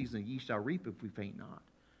due season ye shall reap if we faint not.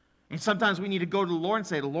 And sometimes we need to go to the Lord and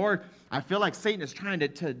say, Lord, I feel like Satan is trying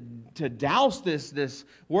to douse this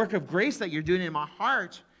work of grace that you're doing in my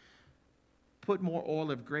heart. Put more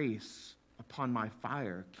oil of grace upon my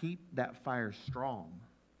fire. Keep that fire strong.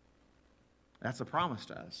 That's a promise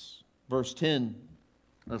to us. Verse 10,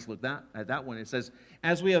 let's look at that one. It says,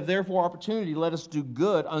 as we have therefore opportunity, let us do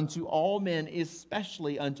good unto all men,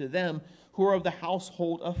 especially unto them who are of the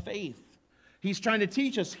household of faith. He's trying to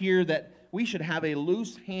teach us here that we should have a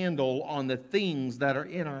loose handle on the things that are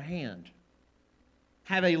in our hand.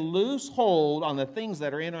 Have a loose hold on the things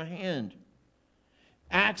that are in our hand.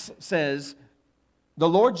 Acts says, the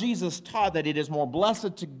Lord Jesus taught that it is more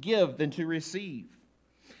blessed to give than to receive.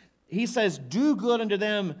 He says, do good unto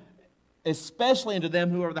them, especially unto them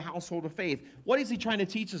who are of the household of faith. What is he trying to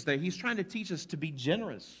teach us there? He's trying to teach us to be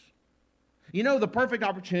generous. You know, the perfect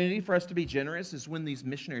opportunity for us to be generous is when these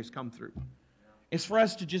missionaries come through. It's for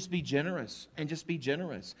us to just be generous and just be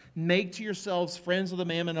generous. Make to yourselves friends of the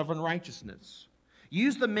mammon of unrighteousness.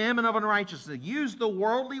 Use the mammon of unrighteousness. Use the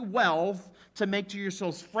worldly wealth to make to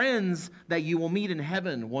yourselves friends that you will meet in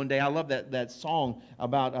heaven one day. I love that song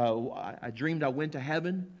about I dreamed I went to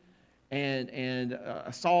heaven and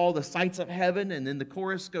saw the sights of heaven, and then the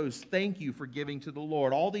chorus goes, thank you for giving to the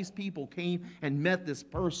Lord. All these people came and met this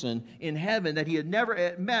person in heaven that he had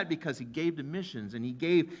never met because he gave to missions, and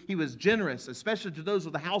he was generous, especially to those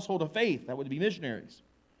of the household of faith. That would be missionaries.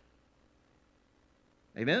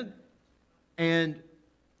 Amen? And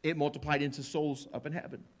it multiplied into souls up in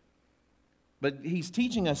heaven. But he's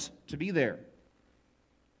teaching us to be there,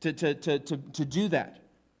 to do that,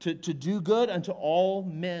 to do good unto all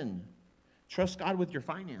men. Trust God with your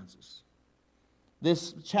finances.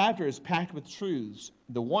 This chapter is packed with truths.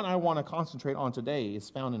 The one I want to concentrate on today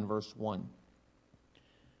is found in verse 1.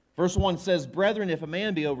 Verse 1 says, Brethren, if a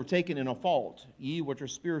man be overtaken in a fault, ye which are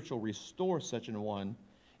spiritual, restore such an one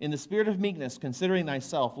in the spirit of meekness, considering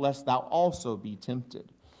thyself, lest thou also be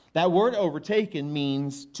tempted. That word overtaken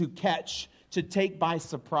means to catch, to take by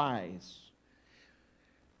surprise.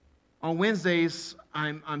 On Wednesdays,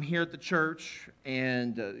 I'm here at the church,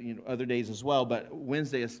 and other days as well, but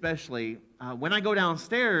Wednesday especially. When I go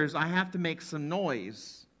downstairs, I have to make some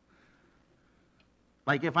noise.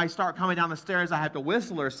 Like if I start coming down the stairs, I have to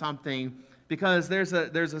whistle or something, because there's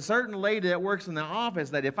a certain lady that works in the office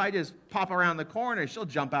that if I just pop around the corner, she'll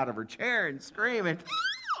jump out of her chair and scream and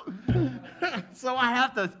so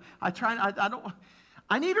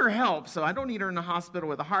I need her help, so I don't need her in the hospital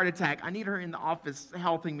with a heart attack. I need her in the office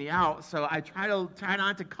helping me out, so I try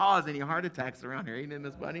not to cause any heart attacks around here. Ain't it,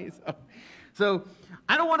 Miss Bunny? So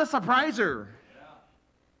I don't want to surprise her.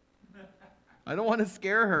 I don't want to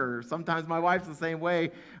scare her. Sometimes my wife's the same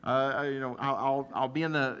way. I'll be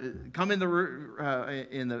in the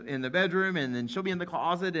bedroom, and then she'll be in the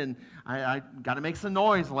closet, and I got to make some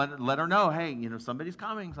noise. Let her know, hey, somebody's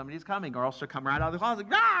coming, or else she'll come right out of the closet,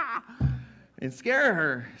 ah! And scare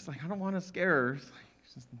her. It's like, I don't want to scare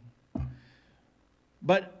her.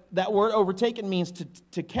 But that word overtaken means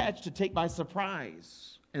to catch, to take by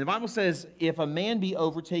surprise. And the Bible says, if a man be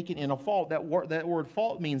overtaken in a fault, that word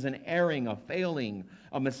fault means an erring, a failing,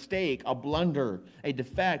 a mistake, a blunder, a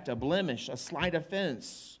defect, a blemish, a slight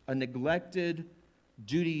offense, a neglected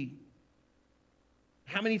duty.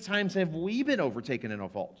 How many times have we been overtaken in a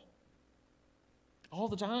fault? All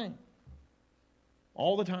the time.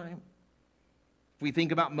 All the time. If we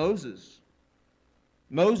think about Moses,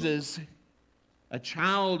 a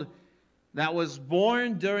child that was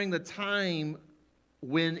born during the time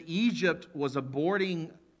when Egypt was aborting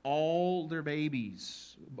all their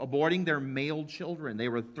babies, aborting their male children. They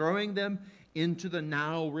were throwing them into the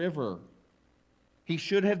Nile River. He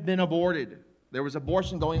should have been aborted. There was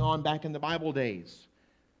abortion going on back in the Bible days.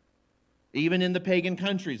 Even in the pagan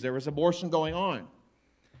countries, there was abortion going on.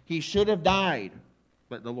 He should have died,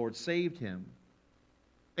 but the Lord saved him.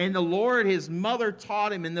 And the Lord, his mother,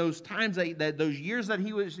 taught him in those times, that those years that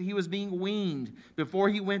he was being weaned, before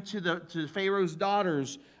he went to Pharaoh's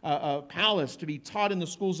daughter's palace to be taught in the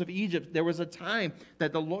schools of Egypt. There was a time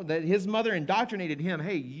that that his mother indoctrinated him.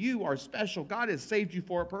 Hey, you are special. God has saved you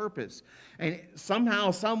for a purpose. And somehow,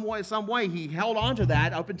 some way, he held on to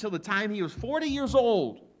that up until the time he was 40 years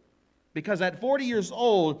old. Because at 40 years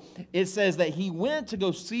old, it says that he went to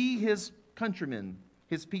go see his countrymen,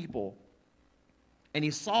 his people. And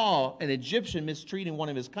he saw an Egyptian mistreating one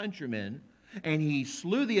of his countrymen, and he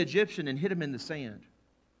slew the Egyptian and hit him in the sand.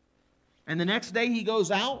 And the next day he goes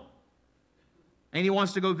out, and he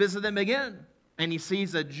wants to go visit them again. And he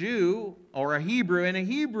sees a Jew or a Hebrew and a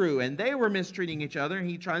Hebrew, and they were mistreating each other, and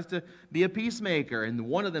he tries to be a peacemaker. And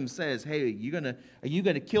one of them says, hey, are you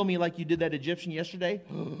gonna kill me like you did that Egyptian yesterday?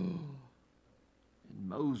 And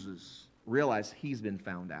Moses realized he's been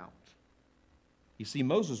found out. You see,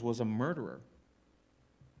 Moses was a murderer.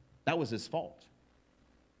 That was his fault.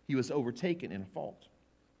 He was overtaken in a fault.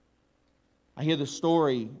 I hear the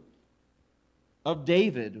story of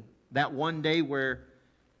David that one day where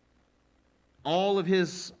all of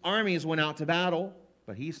his armies went out to battle,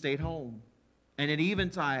 but he stayed home. And at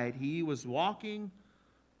eventide, he was walking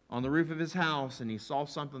on the roof of his house, and he saw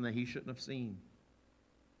something that he shouldn't have seen.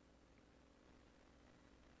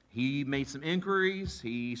 He made some inquiries.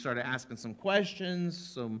 He started asking some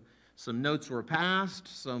questions. Some notes were passed,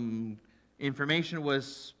 some information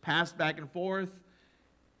was passed back and forth,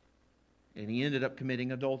 and he ended up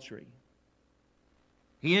committing adultery.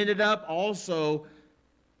 He ended up also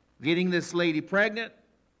getting this lady pregnant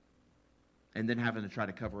and then having to try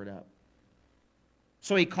to cover it up.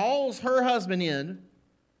 So he calls her husband in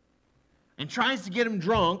and tries to get him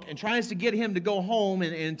drunk and tries to get him to go home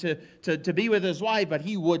and to be with his wife, but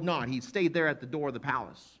he would not. He stayed there at the door of the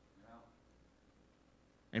palace.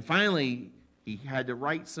 And finally, he had to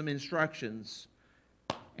write some instructions,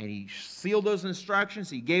 and he sealed those instructions.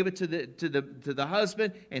 He gave it to the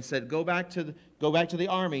husband and said, "Go back to the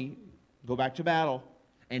army, go back to battle."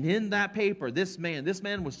 And in that paper, this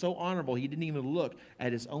man was so honorable, he didn't even look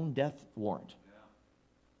at his own death warrant.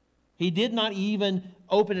 He did not even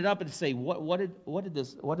open it up and say, "What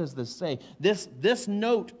does this say?" This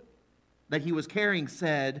note that he was carrying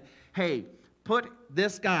said, "Hey, put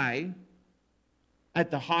this guy at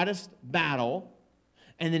the hottest battle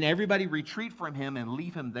and then everybody retreat from him and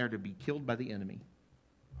leave him there to be killed by the enemy.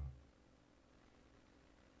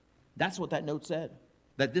 That's what that note said,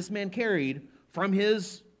 that this man carried from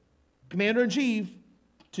his commander-in-chief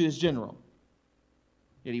to his general.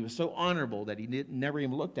 Yet he was so honorable that he never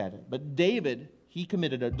even looked at it. But David, he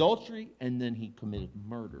committed adultery and then he committed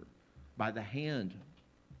murder by the hand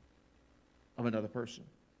of another person.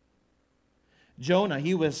 Jonah,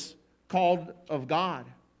 he was called of God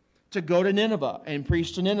to go to Nineveh and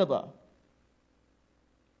preach to Nineveh.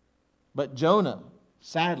 But Jonah,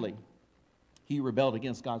 sadly, he rebelled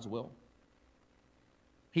against God's will.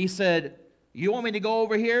 He said, you want me to go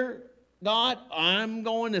over here, God? I'm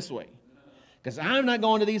going this way. Because I'm not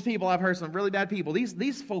going to these people. I've heard some really bad people.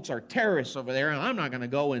 These folks are terrorists over there, and I'm not going to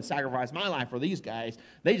go and sacrifice my life for these guys.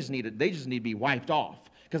 They just need to be wiped off.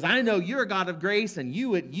 Because I know you're a God of grace, and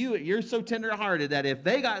you're so tender-hearted that if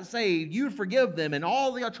they got saved, you'd forgive them and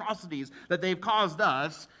all the atrocities that they've caused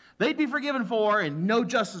us, they'd be forgiven for, and no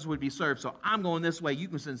justice would be served. So I'm going this way. You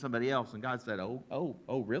can send somebody else. And God said, oh,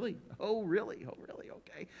 really? Oh, really?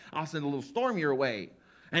 Okay. I'll send a little storm your way.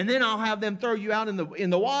 And then I'll have them throw you out in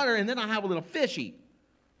the water, and then I'll have a little fish eat.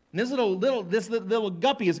 And this little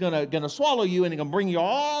guppy is gonna swallow you, and it's gonna bring you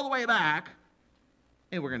all the way back.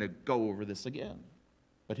 And we're gonna go over this again.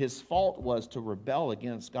 But his fault was to rebel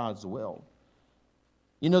against God's will.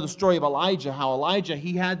 You know the story of Elijah, how Elijah,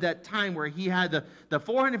 he had that time where he had the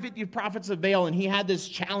 450 prophets of Baal, and he had this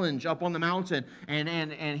challenge up on the mountain,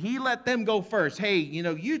 and he let them go first. Hey,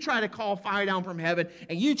 you try to call fire down from heaven,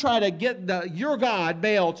 and you try to get your God,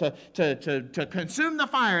 Baal, to consume the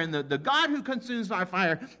fire, and the God who consumes by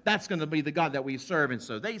fire, that's going to be the God that we serve. And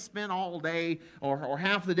so they spent all day, or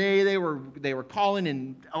half the day, they were calling,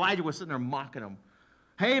 and Elijah was sitting there mocking them.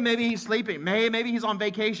 Hey, maybe he's sleeping. Maybe he's on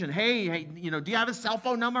vacation. Hey, do you have his cell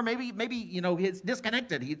phone number? Maybe he's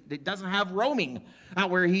disconnected. He doesn't have roaming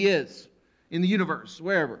out where he is in the universe,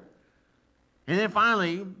 wherever. And then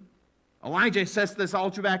finally, Elijah sets this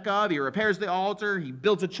altar back up. He repairs the altar. He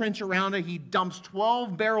builds a trench around it. He dumps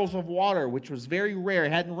 12 barrels of water, which was very rare.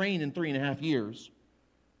 It hadn't rained in 3.5 years.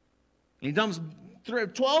 He dumps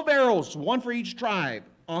 12 barrels, one for each tribe,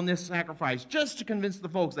 on this sacrifice, just to convince the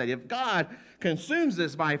folks that if God consumes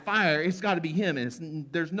this by fire, it's got to be him, and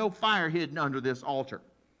there's no fire hidden under this altar.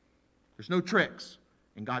 There's no tricks,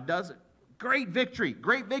 and God does it. Great victory,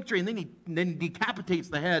 and then he decapitates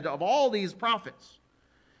the head of all these prophets.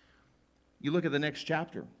 You look at the next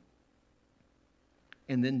chapter,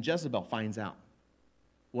 and then Jezebel finds out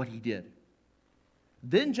what he did.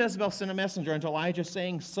 Then Jezebel sent a messenger unto Elijah,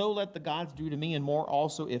 saying, so let the gods do to me and more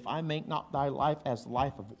also, if I make not thy life as the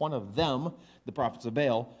life of one of them, the prophets of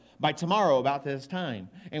Baal, by tomorrow about this time.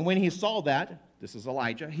 And when he saw that, this is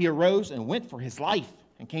Elijah, he arose and went for his life,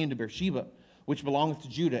 and came to Beersheba, which belongeth to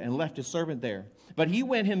Judah, and left his servant there. But he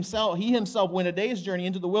himself went a day's journey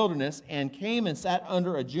into the wilderness, and came and sat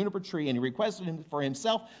under a juniper tree, and he requested him for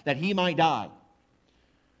himself that he might die.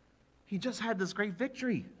 He just had this great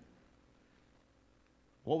victory.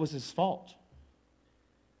 What was his fault?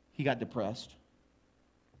 He got depressed,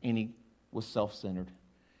 and he was self-centered.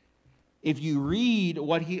 If you read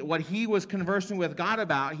what he was conversing with God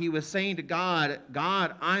about, he was saying to God,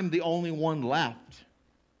 God, I'm the only one left.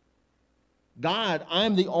 God,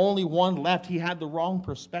 I'm the only one left. He had the wrong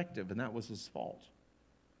perspective, and that was his fault.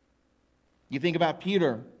 You think about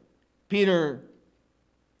Peter.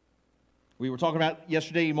 We were talking about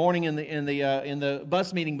yesterday morning in the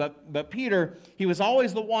bus meeting, but Peter, he was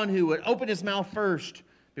always the one who would open his mouth first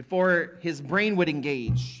before his brain would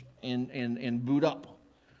engage and boot up.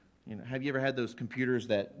 Have you ever had those computers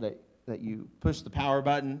that you push the power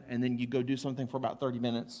button and then you go do something for about 30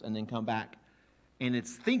 minutes and then come back and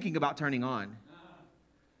it's thinking about turning on?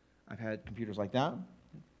 I've had computers like that.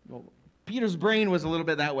 Well, Peter's brain was a little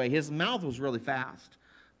bit that way. His mouth was really fast,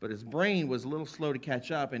 but his brain was a little slow to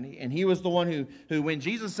catch up. And he was the one who when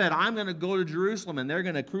Jesus said, I'm going to go to Jerusalem and they're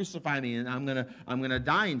going to crucify me and I'm going to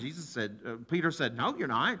die. And Peter said, no, you're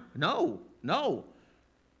not. No.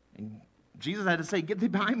 And Jesus had to say, get thee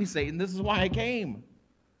behind me, Satan. This is why I came.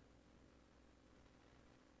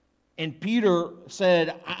 And Peter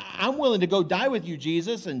said, I'm willing to go die with you,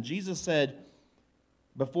 Jesus. And Jesus said,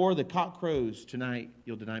 before the cock crows tonight,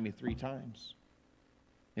 you'll deny me 3 times.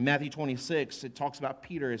 In Matthew 26, it talks about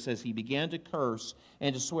Peter. It says, he began to curse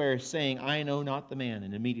and to swear, saying, I know not the man.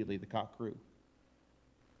 And immediately the cock crew.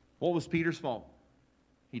 What was Peter's fault?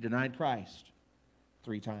 He denied Christ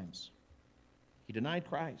 3 times. He denied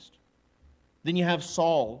Christ. Then you have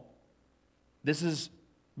Saul. This is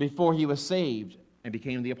before he was saved and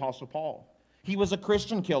became the Apostle Paul. He was a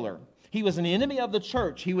Christian killer. He was an enemy of the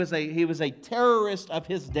church. He was a terrorist of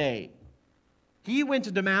his day. He went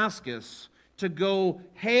to Damascus to go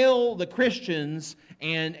hail the Christians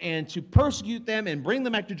and to persecute them and bring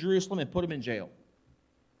them back to Jerusalem and put them in jail.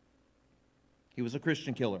 He was a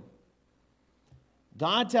Christian killer.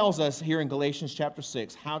 God tells us here in Galatians chapter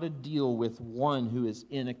 6 how to deal with one who is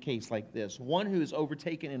in a case like this, one who is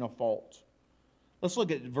overtaken in a fault. Let's look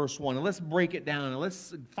at verse 1 and let's break it down and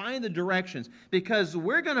let's find the directions, because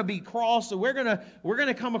we're going to be crossed, we're going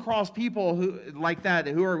to come across people who like that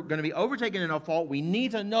who are going to be overtaken in a fault. We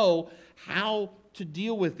need to know how to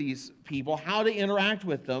deal with these people, how to interact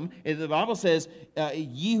with them. The Bible says,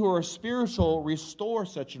 ye who are spiritual, restore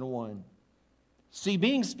such an one. See,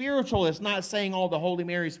 being spiritual is not saying all the Holy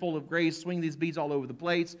Marys full of grace, swing these beads all over the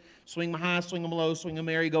place, swing them high, swing them low, swing them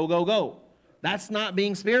Mary, go, go, go. That's not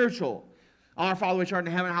being spiritual. Our Father which art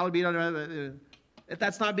in heaven, hallowed be thy name.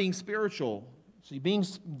 That's not being spiritual. See,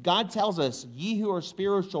 God tells us, ye who are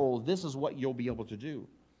spiritual, this is what you'll be able to do.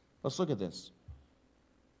 Let's look at this.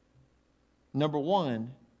 Number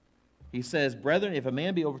 1, he says, brethren, if a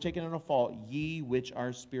man be overtaken in a fault, ye which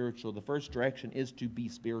are spiritual. The first direction is to be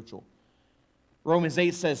spiritual. Romans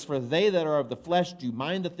 8 says, for they that are of the flesh do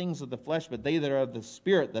mind the things of the flesh, but they that are of the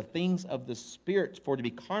Spirit, the things of the Spirit. For to be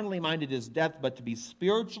carnally minded is death, but to be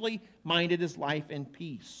spiritually minded is life and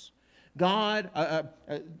peace. God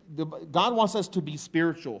wants us to be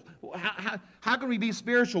spiritual. How can we be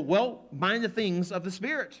spiritual? Well, mind the things of the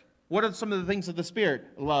Spirit. What are some of the things of the Spirit?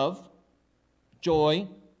 Love, joy,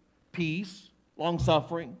 peace,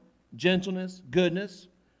 long-suffering, gentleness, goodness.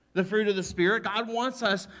 The fruit of the Spirit. God wants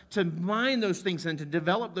us to mind those things and to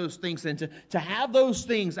develop those things and to have those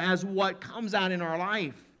things as what comes out in our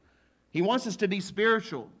life. He wants us to be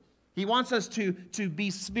spiritual. He wants us to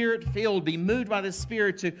be Spirit-filled, be moved by the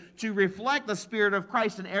Spirit, to reflect the Spirit of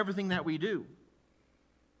Christ in everything that we do.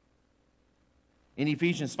 In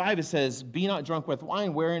Ephesians 5 it says, be not drunk with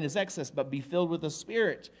wine wherein is excess, but be filled with the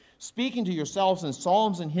Spirit, speaking to yourselves in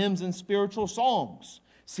psalms and hymns and spiritual songs,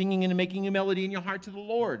 singing and making a melody in your heart to the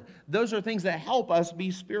Lord. Those are things that help us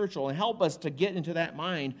be spiritual and help us to get into that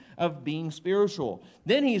mind of being spiritual.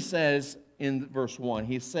 Then he says in verse 1,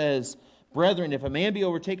 he says, brethren, if a man be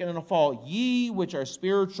overtaken in a fault, ye which are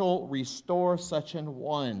spiritual, restore such an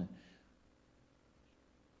one.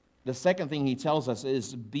 The second thing he tells us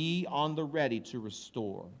is be on the ready to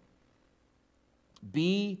restore.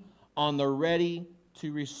 Be on the ready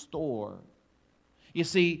to restore. You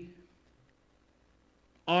see,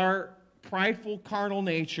 our prideful carnal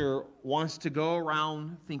nature wants to go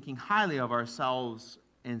around thinking highly of ourselves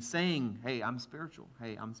and saying, hey, I'm spiritual.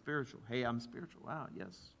 Hey, I'm spiritual. Hey, I'm spiritual. Wow,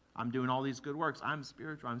 yes, I'm doing all these good works. I'm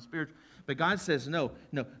spiritual. I'm spiritual. But God says, no,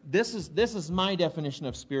 this is my definition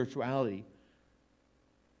of spirituality.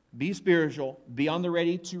 Be spiritual. Be on the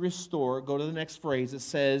ready to restore. Go to the next phrase. It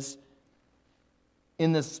says,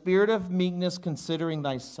 in the spirit of meekness, considering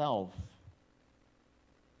thyself.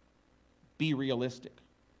 Be realistic.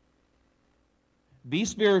 Be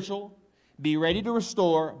spiritual, be ready to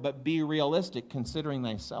restore, but be realistic, considering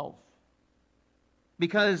thyself.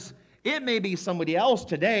 Because it may be somebody else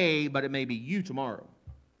today, but it may be you tomorrow.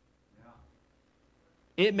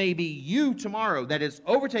 Yeah. It may be you tomorrow that is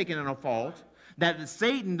overtaken in a fault, that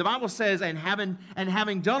Satan, the Bible says, and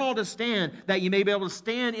having done all to stand, that you may be able to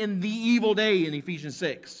stand in the evil day in Ephesians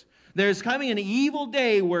 6. There's coming an evil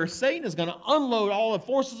day where Satan is going to unload all the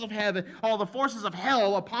forces of heaven, all the forces of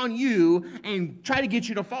hell upon you and try to get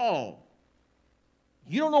you to fall.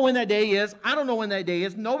 You don't know when that day is. I don't know when that day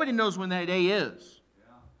is. Nobody knows when that day is.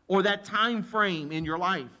 Yeah. Or that time frame in your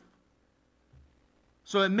life.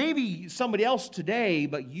 So it may be somebody else today,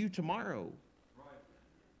 but you tomorrow.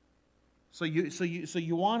 So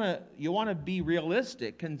you want to be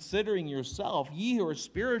realistic, considering yourself. Ye who are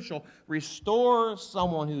spiritual, restore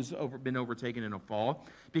someone who's been overtaken in a fall,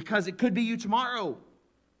 because it could be you tomorrow.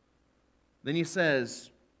 Then he says,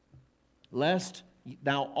 lest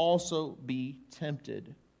thou also be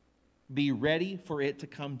tempted. Be ready for it to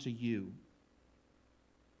come to you.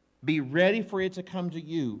 Be ready for it to come to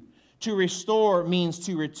you. To restore means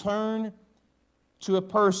to return to a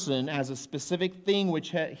person as a specific thing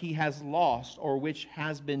which he has lost or which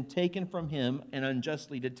has been taken from him and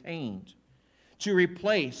unjustly detained. To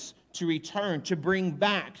replace, to return, to bring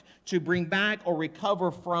back or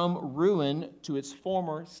recover from ruin to its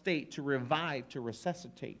former state, to revive, to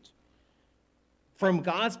resuscitate. From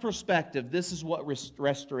God's perspective, this is what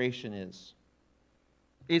restoration is.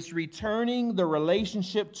 It's returning the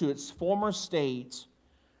relationship to its former state,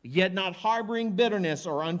 yet not harboring bitterness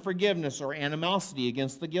or unforgiveness or animosity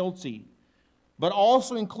against the guilty. But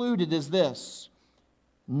also included is this: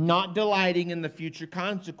 not delighting in the future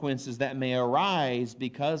consequences that may arise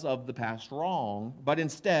because of the past wrong, but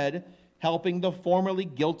instead helping the formerly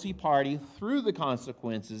guilty party through the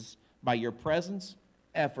consequences by your presence,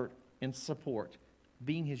 effort, and support,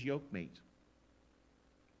 being his yokemate.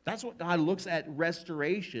 That's what God looks at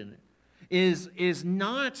restoration, is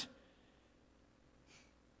not,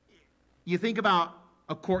 you think about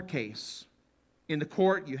a court case. In the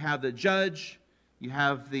court, you have the judge, you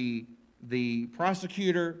have the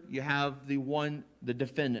prosecutor, you have the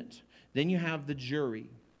defendant. Then you have the jury.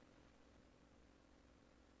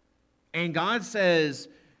 And God says,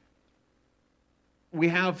 we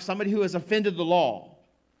have somebody who has offended the law.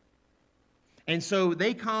 And so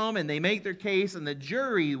they come and they make their case, and the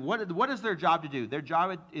jury, what is their job to do? Their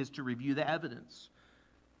job is to review the evidence.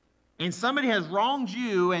 And somebody has wronged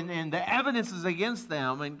you, and the evidence is against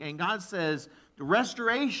them, and God says, the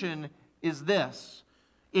restoration is this.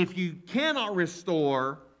 If you cannot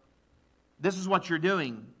restore, this is what you're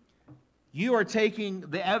doing. You are taking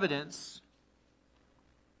the evidence.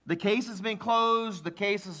 The case has been closed, the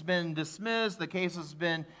case has been dismissed, the case has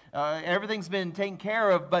been, everything's been taken care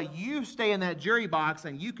of, but you stay in that jury box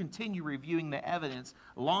and you continue reviewing the evidence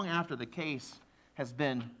long after the case has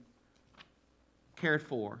been cared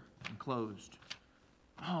for and closed.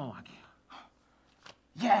 Oh, I can't.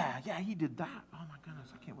 Yeah, he did that. Oh my goodness,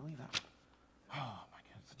 I can't believe that. Oh my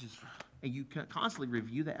goodness, and you constantly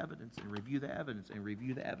review the evidence and review the evidence and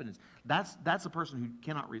review the evidence. That's a person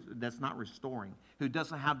who that's not restoring, who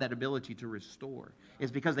doesn't have that ability to restore.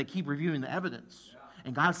 It's because they keep reviewing the evidence.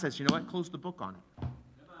 And God says, you know what? Close the book on it.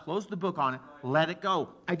 Close the book on it. Let it go.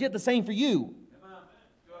 I did the same for you.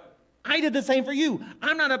 I did the same for you.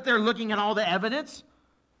 I'm not up there looking at all the evidence.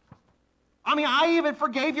 I mean, I even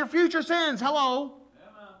forgave your future sins. Hello.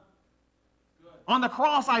 On the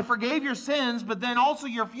cross, I forgave your sins, but then also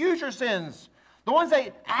your future sins. The ones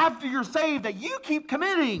that after you're saved that you keep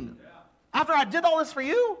committing. After I did all this for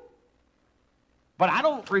you. But I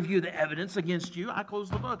don't review the evidence against you. I close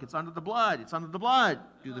the book. It's under the blood. It's under the blood.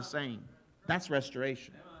 Do the same. That's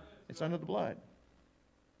restoration. It's under the blood.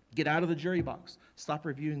 Get out of the jury box. Stop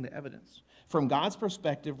reviewing the evidence. From God's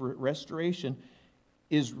perspective, restoration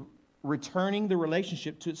is returning the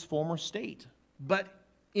relationship to its former state. But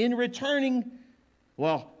in returning,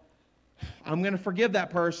 well, I'm going to forgive that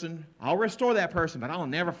person. I'll restore that person, but I'll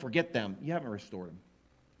never forget them. You haven't restored them.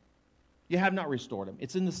 You have not restored them.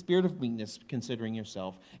 It's in the spirit of meekness, considering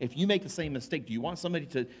yourself. If you make the same mistake, do you want somebody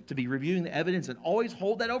to be reviewing the evidence and always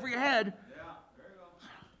hold that over your head? Yeah, there you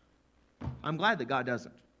go. I'm glad that God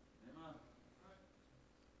doesn't.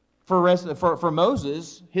 For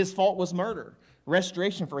Moses, his fault was murder.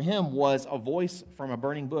 Restoration for him was a voice from a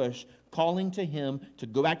burning bush calling to him to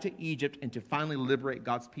go back to Egypt and to finally liberate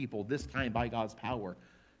God's people, this time by God's power.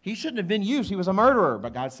 He shouldn't have been used. He was a murderer,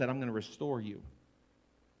 but God said, I'm going to restore you.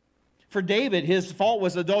 For David, his fault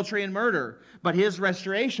was adultery and murder, but his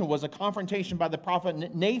restoration was a confrontation by the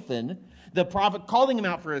prophet Nathan, the prophet calling him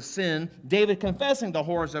out for his sin, David confessing the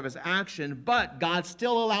horrors of his action, but God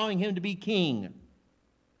still allowing him to be king.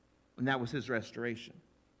 And that was his restoration.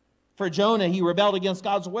 For Jonah, he rebelled against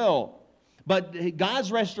God's will. But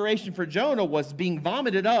God's restoration for Jonah was being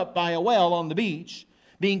vomited up by a whale on the beach,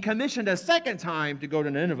 being commissioned a second time to go to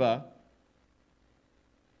Nineveh,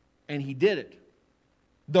 and he did it.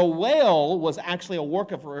 The whale was actually a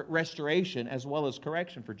work of restoration as well as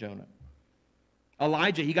correction for Jonah.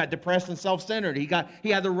 Elijah, he got depressed and self-centered. He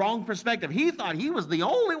had the wrong perspective. He thought he was the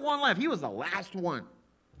only one left. He was the last one.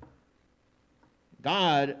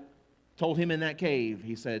 God told him in that cave,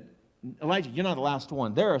 he said, Elijah, you're not the last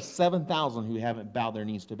one. There are 7,000 who haven't bowed their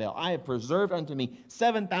knees to Baal. I have preserved unto me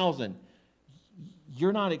 7,000.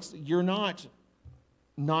 You're not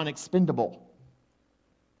non-expendable.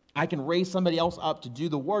 I can raise somebody else up to do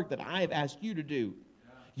the work that I have asked you to do.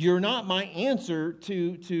 You're not my answer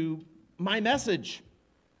to my message.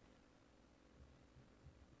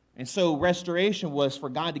 And so restoration was for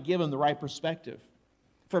God to give him the right perspective.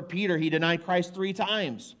 For Peter, he denied Christ 3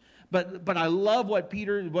 times. But I love what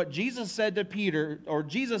Jesus said to Peter, or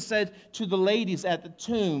Jesus said to the ladies at the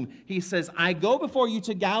tomb. He says, I go before you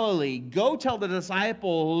to Galilee. Go tell the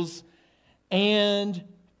disciples and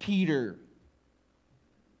Peter.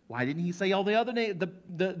 Why didn't he say all the other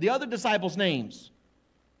the other disciples' names?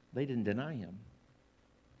 They didn't deny him.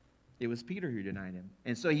 It was Peter who denied him.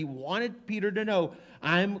 And so he wanted Peter to know,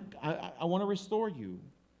 I want to restore you.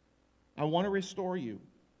 I want to restore you.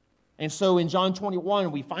 And so in John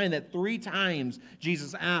 21, we find that 3 times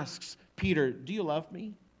Jesus asks Peter, do you love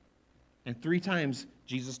me? And 3 times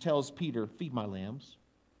Jesus tells Peter, feed my lambs.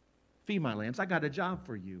 Feed my lambs. I got a job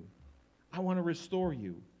for you. I want to restore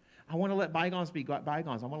you. I want to let bygones be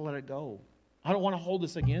bygones. I want to let it go. I don't want to hold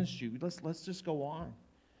this against you. Let's just go on.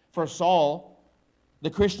 For Saul, the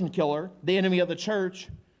Christian killer, the enemy of the church,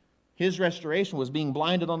 his restoration was being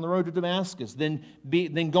blinded on the road to Damascus, then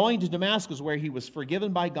going to Damascus where he was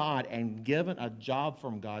forgiven by God and given a job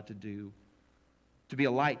from God to do, to be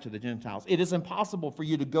a light to the Gentiles. It is impossible for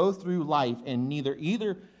you to go through life and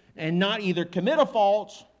not either commit a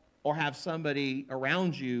fault or have somebody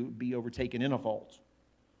around you be overtaken in a fault.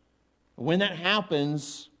 When that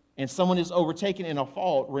happens and someone is overtaken in a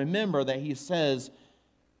fault, remember that he says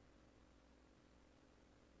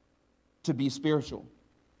to be spiritual.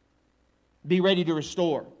 Be ready to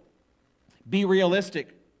restore. Be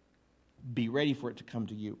realistic. Be ready for it to come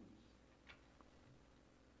to you.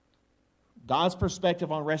 God's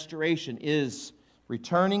perspective on restoration is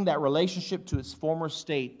returning that relationship to its former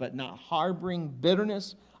state, but not harboring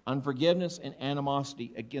bitterness, unforgiveness, and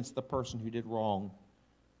animosity against the person who did wrong.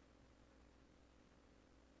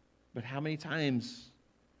 But how many times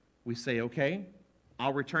we say, okay,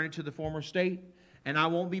 I'll return it to the former state, and I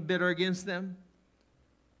won't be bitter against them.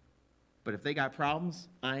 But if they got problems,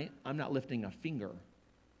 I'm not lifting a finger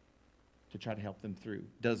to try to help them through.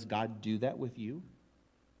 Does God do that with you?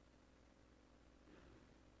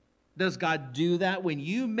 Does God do that when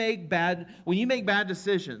you make bad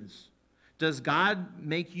decisions? Does God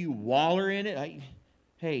make you waller in it?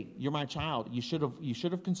 Hey, you're my child. You should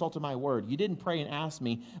have consulted my word. You didn't pray and ask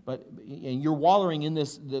me, and you're wallowing in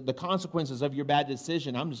this the consequences of your bad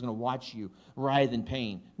decision. I'm just going to watch you writhe in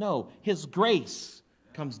pain. No, His grace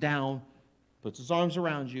comes down, puts His arms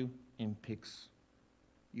around you, and picks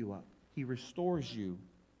you up. He restores you.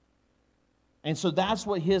 And so that's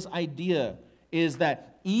what His idea is,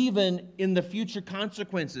 that even in the future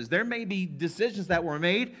consequences, there may be decisions that were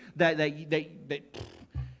made that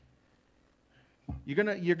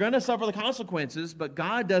you're gonna suffer the consequences, but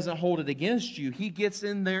God doesn't hold it against you. He gets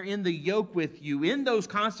in there in the yoke with you in those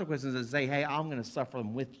consequences and say, "Hey, I'm going to suffer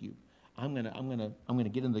them with you. I'm gonna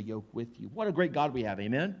get in the yoke with you." What a great God we have,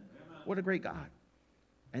 amen? Amen. What a great God.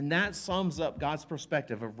 And that sums up God's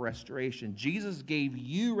perspective of restoration. Jesus gave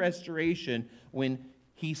you restoration when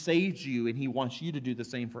He saved you, and He wants you to do the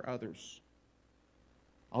same for others.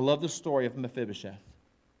 I love the story of Mephibosheth.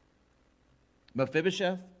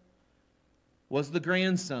 Mephibosheth was the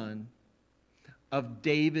grandson of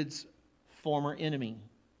David's former enemy.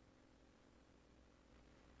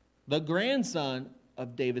 The grandson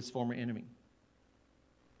of David's former enemy.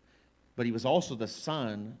 But he was also the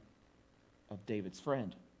son of David's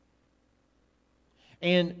friend.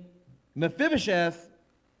 And Mephibosheth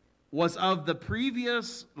was of the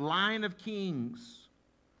previous line of kings.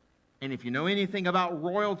 And if you know anything about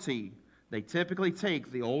royalty, they typically take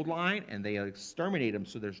the old line and they exterminate them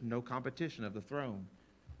so there's no competition of the throne.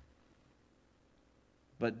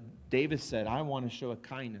 But David said, I want to show a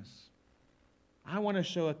kindness. I want to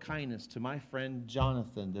show a kindness to my friend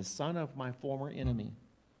Jonathan, the son of my former enemy.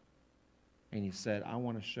 And he said, I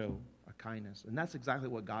want to show a kindness. And that's exactly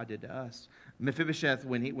what God did to us. Mephibosheth,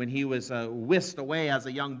 when he was whisked away as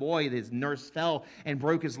a young boy, his nurse fell and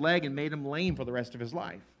broke his leg and made him lame for the rest of his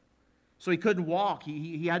life. So he couldn't walk.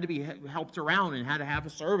 He had to be helped around and had to have a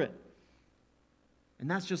servant. And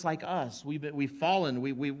that's just like us. We've fallen.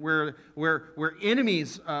 We're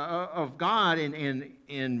enemies of God,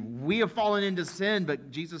 and we have fallen into sin.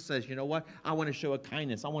 But Jesus says, you know what? I want to show a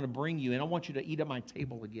kindness. I want to bring you, and I want you to eat at my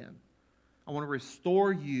table again. I want to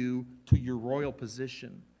restore you to your royal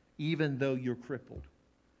position, even though you're crippled.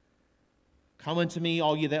 Come unto me,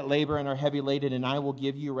 all you that labor and are heavy laden, and I will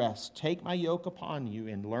give you rest. Take my yoke upon you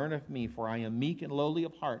and learn of me, for I am meek and lowly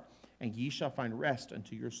of heart, and ye shall find rest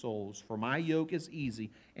unto your souls. For my yoke is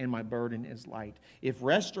easy and my burden is light. If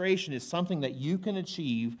restoration is something that you can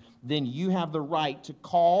achieve, then you have the right to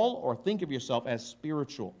call or think of yourself as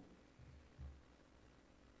spiritual.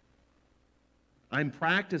 I'm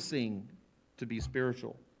practicing to be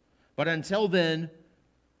spiritual. But until then,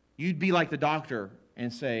 you'd be like the doctor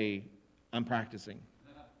and say, I'm practicing.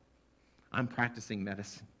 I'm practicing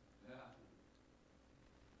medicine.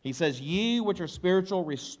 He says, ye which are spiritual,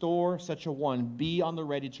 restore such a one. Be on the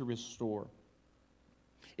ready to restore.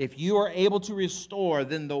 If you are able to restore,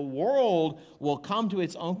 then the world will come to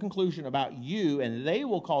its own conclusion about you, and they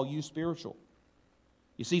will call you spiritual.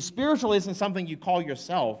 You see, spiritual isn't something you call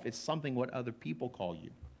yourself. It's something what other people call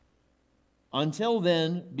you. Until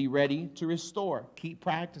then, be ready to restore. Keep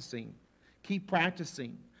practicing. Keep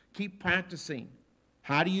practicing. Keep practicing.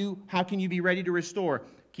 How can you be ready to restore?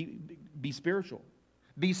 Be spiritual.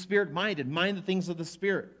 Be spirit-minded. Mind the things of the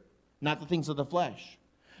Spirit, not the things of the flesh.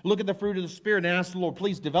 Look at the fruit of the Spirit and ask the Lord,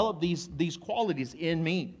 please develop these qualities in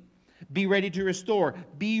me. Be ready to restore.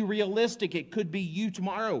 Be realistic. It could be you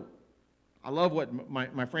tomorrow. I love what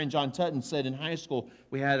my friend John Tutton said in high school.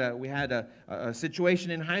 We had a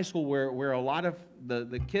situation in high school where a lot of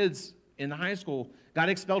the kids in the high school got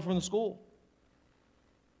expelled from the school.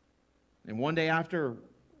 And one day after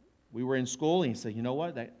we were in school, he said, you know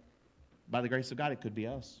what? That, by the grace of God, it could be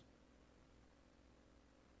us.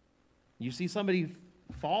 You see somebody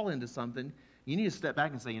fall into something, you need to step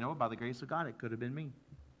back and say, you know what? By the grace of God, it could have been me.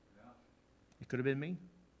 It could have been me.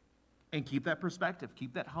 And keep that perspective.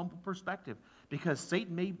 Keep that humble perspective. Because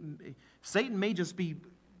Satan may just be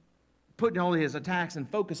putting all his attacks and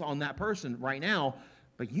focus on that person right now,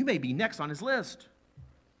 but you may be next on his list.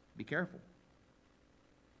 Be careful.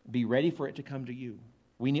 Be ready for it to come to you.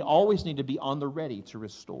 We always need to be on the ready to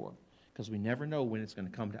restore, because we never know when it's going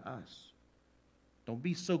to come to us. Don't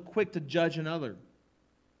be so quick to judge another.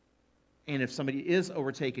 And if somebody is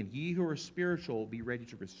overtaken, ye who are spiritual, be ready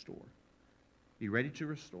to restore. Be ready to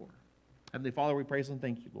restore. Heavenly Father, we praise and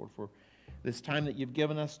thank you, Lord, for this time that you've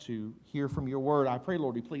given us to hear from your word. I pray,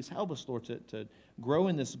 Lord, you please help us, Lord, to grow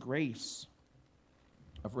in this grace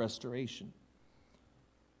of restoration.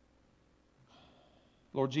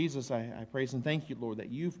 Lord Jesus, I praise and thank you, Lord, that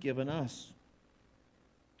you've given us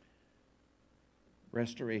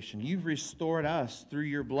restoration. You've restored us through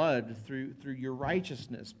your blood, through your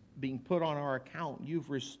righteousness being put on our account. You've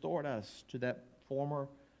restored us to that former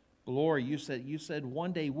glory. You said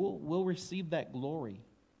one day we'll receive that glory.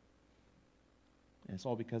 And it's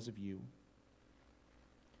all because of you.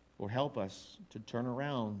 Lord, help us to turn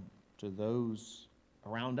around to those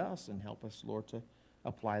around us and help us, Lord, to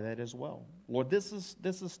apply that as well. Lord, this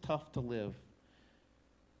is tough to live.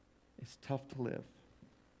 It's tough to live.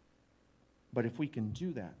 But if we can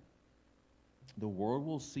do that, the world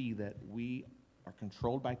will see that we are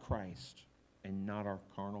controlled by Christ and not our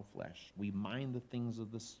carnal flesh. We mind the things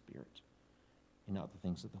of the Spirit and not the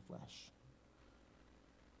things of the flesh.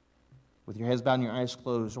 With your heads bowed and your eyes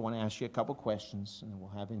closed, I want to ask you a couple questions, and then we'll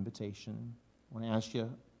have invitation. I want to ask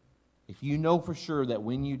you, if you know for sure that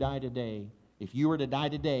when you die today, if you were to die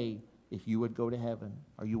today, if you would go to heaven,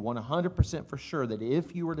 are you 100% for sure that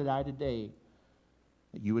if you were to die today,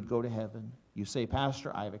 that you would go to heaven? You say,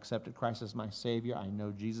 Pastor, I have accepted Christ as my Savior. I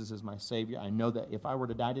know Jesus is my Savior. I know that if I were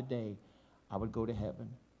to die today, I would go to heaven.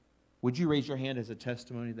 Would you raise your hand as a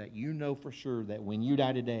testimony that you know for sure that when you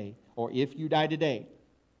die today, or if you die today,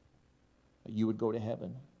 that you would go to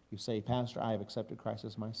heaven? You say, Pastor, I have accepted Christ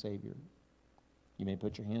as my Savior. You may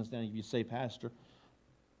put your hands down. If you say, Pastor,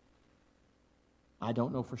 I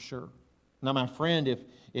don't know for sure. Now, my friend,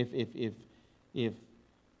 if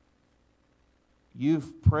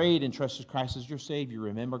you've prayed and trusted Christ as your Savior,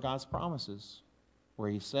 remember God's promises, where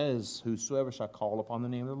He says, whosoever shall call upon the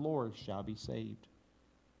name of the Lord shall be saved.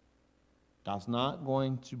 God's not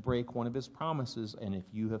going to break one of His promises, and if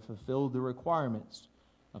you have fulfilled the requirements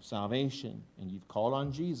of salvation and you've called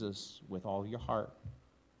on Jesus with all your heart,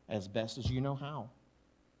 as best as you know how,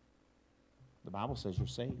 the Bible says you're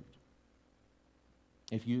saved.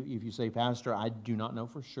 If you say, Pastor, I do not know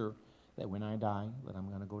for sure that when I die that I'm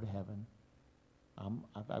going to go to heaven,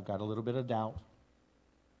 I've got a little bit of doubt,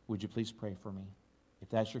 would you please pray for me? If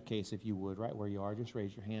that's your case, if you would, right where you are, just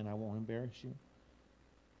raise your hand. I won't embarrass you.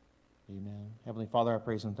 Amen. Heavenly Father, I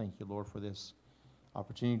praise and thank you, Lord, for this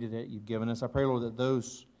opportunity that you've given us. I pray, Lord, that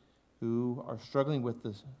those who are struggling with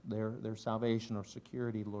their salvation or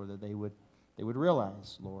security, Lord, that they would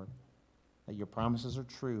realize, Lord, that your promises are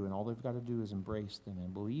true, and all they've got to do is embrace them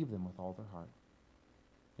and believe them with all their heart.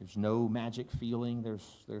 There's no magic feeling.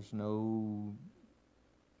 There's no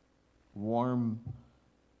warm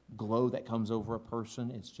glow that comes over a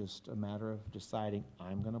person. It's just a matter of deciding,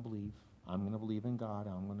 I'm going to believe. I'm going to believe in God.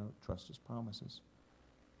 I'm going to trust His promises.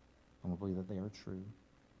 I'm going to believe that they are true.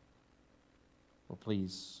 Well,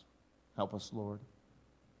 please help us, Lord,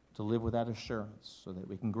 to live with that assurance so that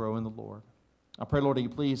we can grow in the Lord. I pray, Lord, that you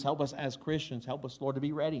please help us as Christians. Help us, Lord, to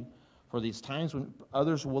be ready for these times when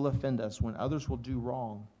others will offend us, when others will do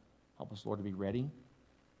wrong. Help us, Lord, to be ready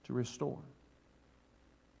to restore.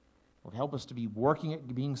 Lord, help us to be working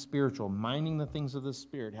at being spiritual, minding the things of the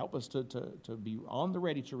Spirit. Help us to be on the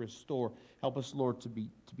ready to restore. Help us, Lord, to be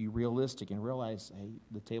realistic and realize, hey,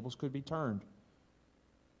 the tables could be turned.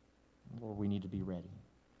 Lord, we need to be ready.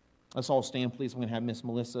 Let's all stand, please. I'm going to have Miss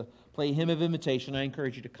Melissa play a hymn of invitation. I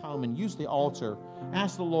encourage you to come and use the altar.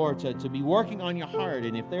 Ask the Lord to be working on your heart.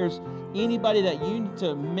 And if there's anybody that you need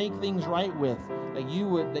to make things right with, that you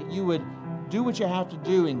would do what you have to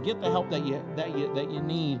do and get the help that you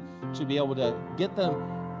need to be able to get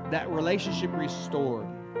that relationship restored.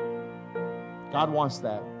 God wants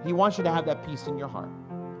that. He wants you to have that peace in your heart.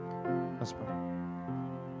 Let's pray.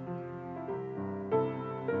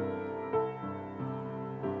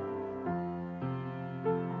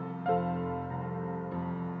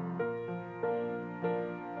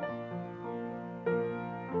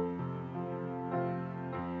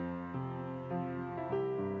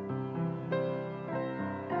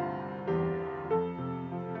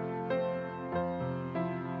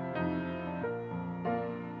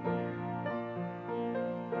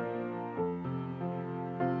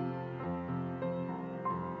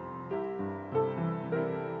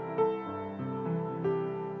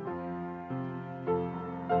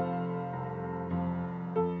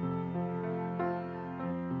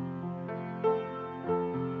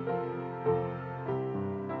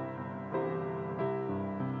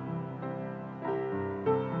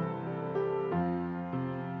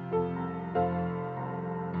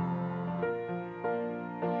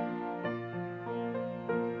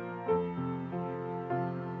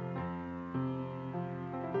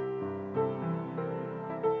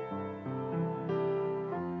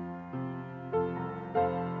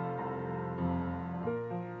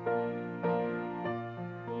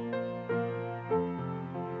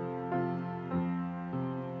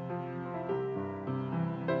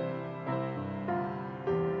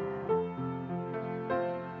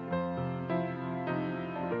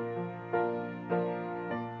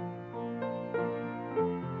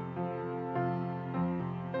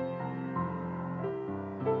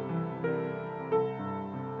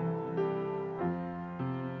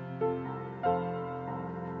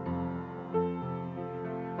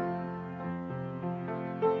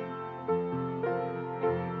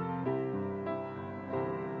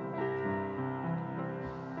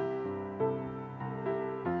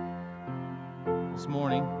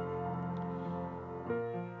 morning.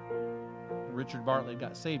 Richard Bartlett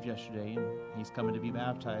got saved yesterday, and he's coming to be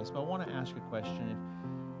baptized. But I want to ask a question.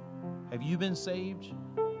 Have you been saved?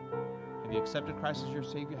 Have you accepted Christ as your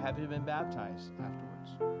Savior? Have you been baptized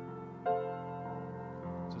afterwards?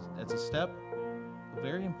 So that's a step, a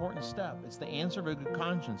very important step. It's the answer of a good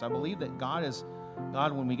conscience. I believe that God,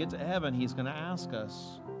 when we get to heaven, He's going to ask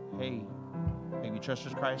us, hey, have you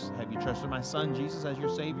trusted Christ? Have you trusted my Son Jesus as your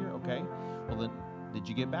Savior? Okay. Well, then, did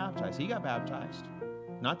you get baptized? He got baptized.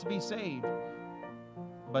 Not to be saved,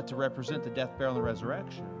 but to represent the death, burial, and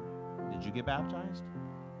resurrection. Did you get baptized?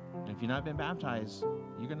 And if you've not been baptized,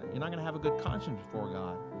 you're not going to have a good conscience before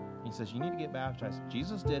God. He says you need to get baptized.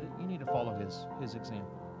 Jesus did it. You need to follow His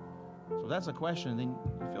example. So if that's a question, then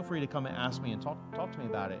feel free to come and ask me and talk to me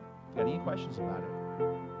about it. If you got any questions about it,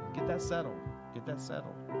 get that settled. Get that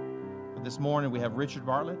settled. But this morning we have Richard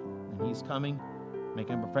Bartlett, and he's coming,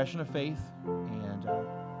 making a profession of faith, and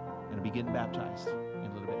going to be getting baptized in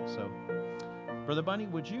a little bit. So, Brother Bunny,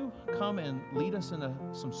 would you come and lead us in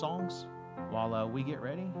some songs while we get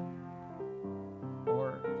ready?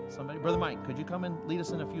 Or somebody, Brother Mike, could you come and lead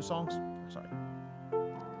us in a few songs? Sorry.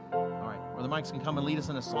 All right, Brother Mike's can come and lead us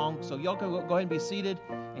in a song. So y'all go ahead and be seated,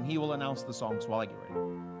 and he will announce the songs while I get ready.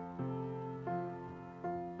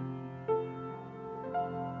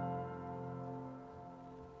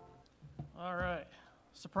 All right,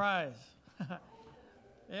 surprise.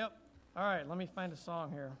 Yep. All right, let me find a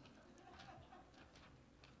song here.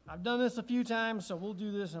 I've done this a few times, so we'll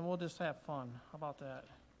do this and we'll just have fun. How about that?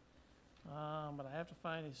 But I have to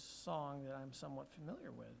find a song that I'm somewhat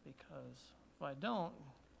familiar with, because if I don't,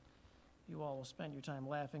 you all will spend your time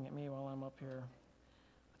laughing at me while I'm up here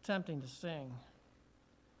attempting to sing.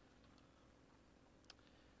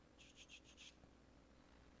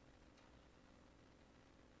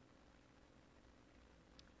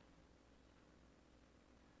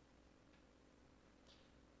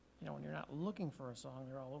 You know, when you're not looking for a song,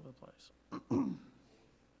 they're all over the place.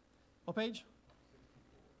 What page?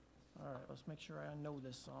 All right, let's make sure I know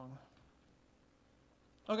this song.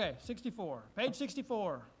 Okay, 64. Page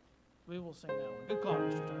 64. We will sing that one. Good call,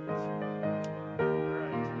 Mr. Jarvis. All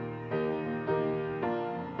right.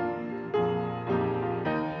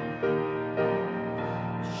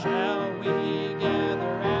 Shall we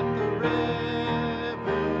gather at the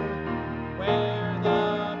river where the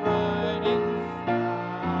bright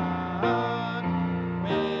flood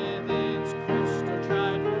with its crystal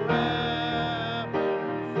tried forever,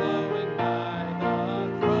 flowing by the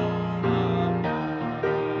throne of God?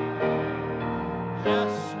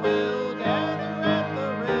 Yes, we'll gather at the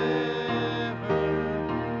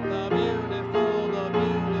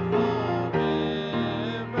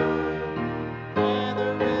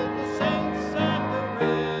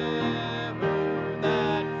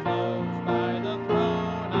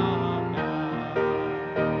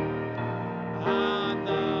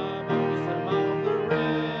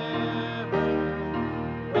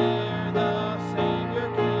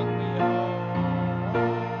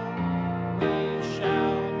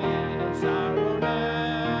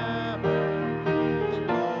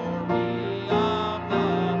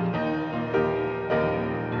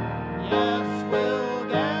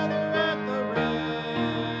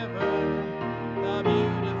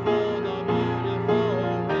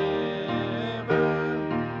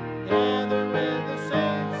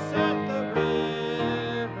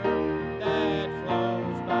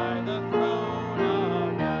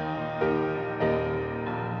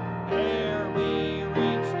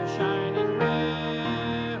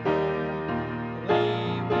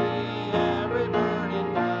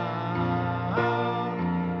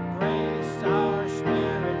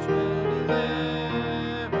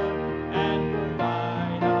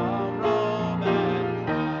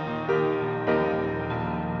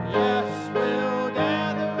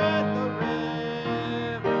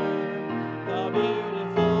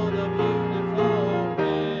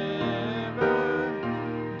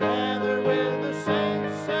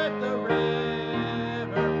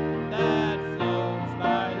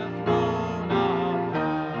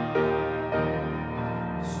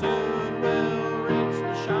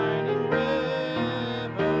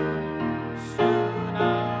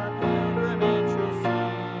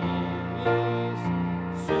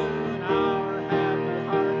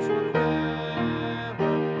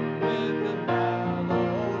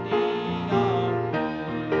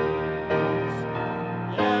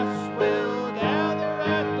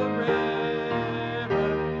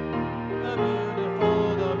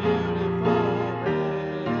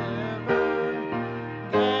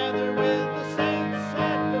gather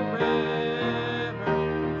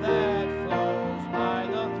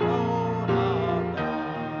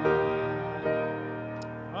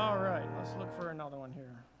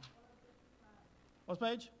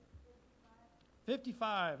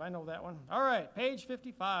 55, I know that one. All right, page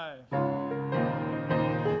 55. When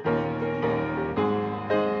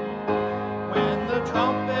the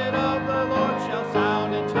trumpet of the Lord shall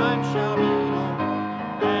sound and time shall be no more,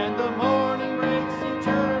 and the morning breaks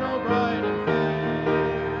eternal, bright and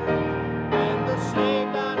fair, when the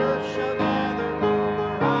saved on earth shall gather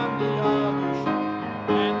over on the other shore,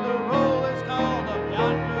 and the roll is called up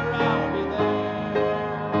yonder, I'll be there.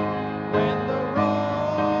 When the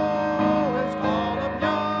roll is called up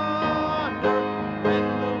yonder, when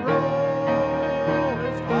the roll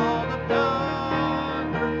is called up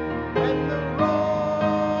yonder, when the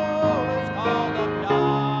roll is called up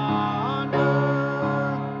yonder,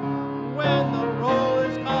 when the roll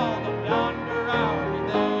is called up yonder, I'll be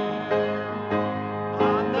there.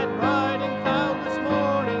 On that bright and cloudless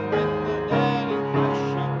morning, when the dead in Christ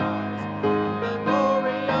shall rise, and the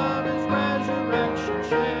glory of his resurrection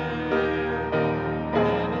share,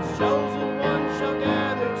 when his chosen ones shall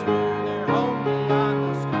gather to their home beyond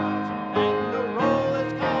the skies, and the roll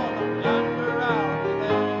is called up yonder, I'll be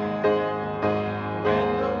there. When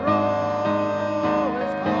the roll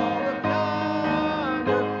is called up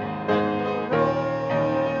yonder, when the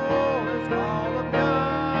roll is called up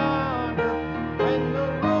yonder, when the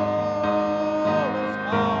roll is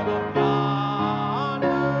called up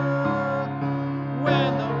yonder,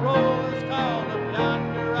 when the roll is called up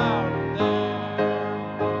yonder, I'll be there.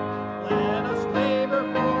 Let us labor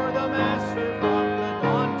for the Master from the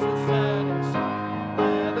dawn to setting sun.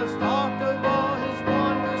 Let us talk of all his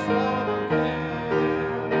wondrous love and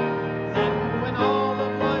care. Then when all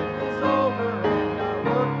of life is over and our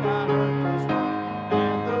work on earth is done,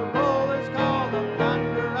 and the roll is called up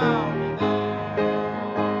yonder, I'll be there.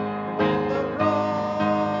 When the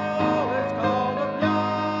roll is called up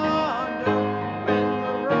yonder, when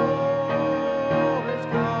the roll is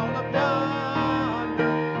called up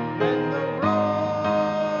yonder, when the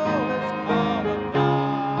roll is called up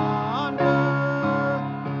yonder,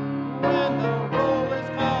 when the roll is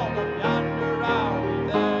called up yonder, I'll be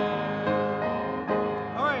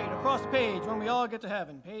there. All right, across the page, when we all get to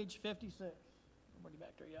heaven, page 56. Nobody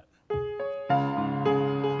back there yet.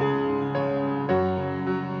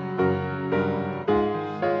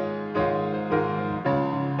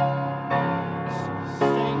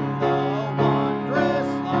 Sing the wondrous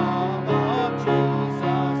love of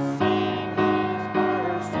Jesus, sing his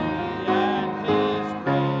mercy and his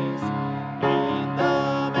grace. In the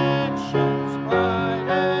mansions bright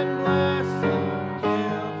and blessed,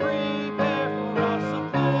 he'll prepare for us a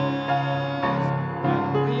place. When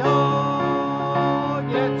we all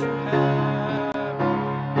get to heaven,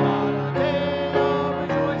 what a day of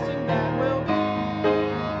rejoicing that will be.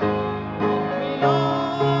 When we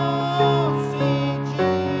all see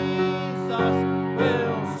Jesus,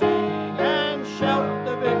 we'll sing and shout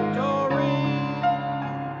the victory.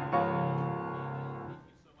 Thank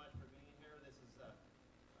you so much for being here. This is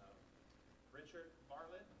Richard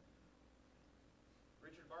Bartlett.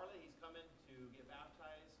 Richard Bartlett, he's coming to get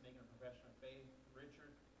baptized, making a profession of faith.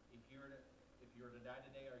 Richard, if you were to die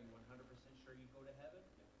today, are you 100% sure you'd go to heaven?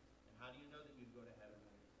 And how do you know that you'd go to heaven?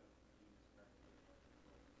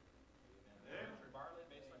 Amen. Richard Bartlett,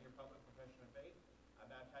 based on your public profession of faith, I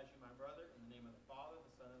baptize you, my brother, in the name of the Father, the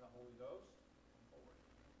Son, and the Holy Ghost. Come forward.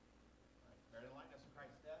 All right. Bear the likeness of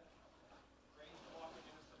Christ's death. Praise to walk in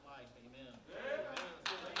innocent life. Amen. Amen.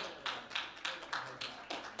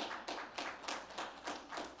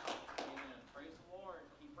 Amen. Praise the Lord.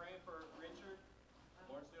 Keep praying for Richard. The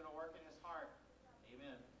Lord's doing a work in his heart.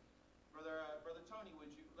 Amen. Brother Tony,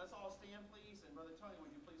 let's all stand, please. And Brother Tony,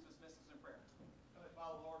 would you please dismiss us in prayer? Heavenly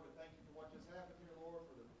Father, Lord, we thank you for what just happened here, Lord,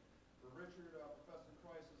 for Richard professing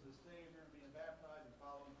Christ as his Savior and being baptized and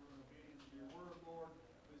following through in obedience to your word, Lord.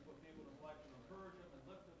 Please put people in reflection, encourage him, and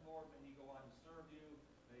lift him, Lord. May he go on to serve you.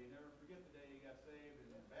 May you never forget the day he got saved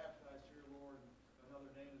and then baptized here, Lord. And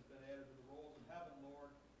another name has been added to the rolls in heaven,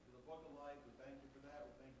 Lord, to the book of life. We thank you for that.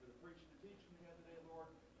 We thank you for the preaching and teaching we had today, Lord.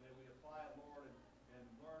 May we apply it, Lord, and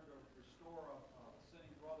learn to restore a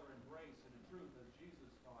sinning brother in grace and in truth, as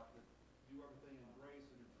Jesus taught, to do everything in grace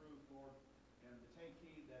and in truth, Lord, and to take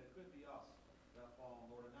heed that it could be us that have fallen,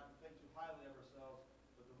 Lord, and not to think too highly of ourselves,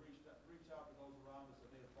 but to reach out to those around us that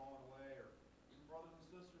may have fallen away, or even brothers and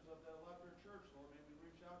sisters that have left our church, Lord. May we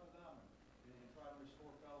reach out to them and try to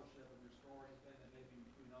restore fellowship and restore anything that may be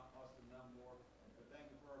between us and them, Lord. But thank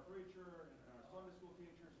you for our preacher and our Sunday school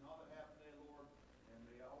teachers and all that happened today, Lord. And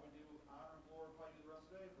may all we do honor and glorify you the rest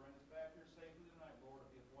of the day. Bring us back here safely tonight, Lord,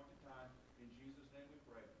 at the appointed time. In Jesus' name we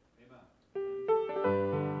pray. Amen.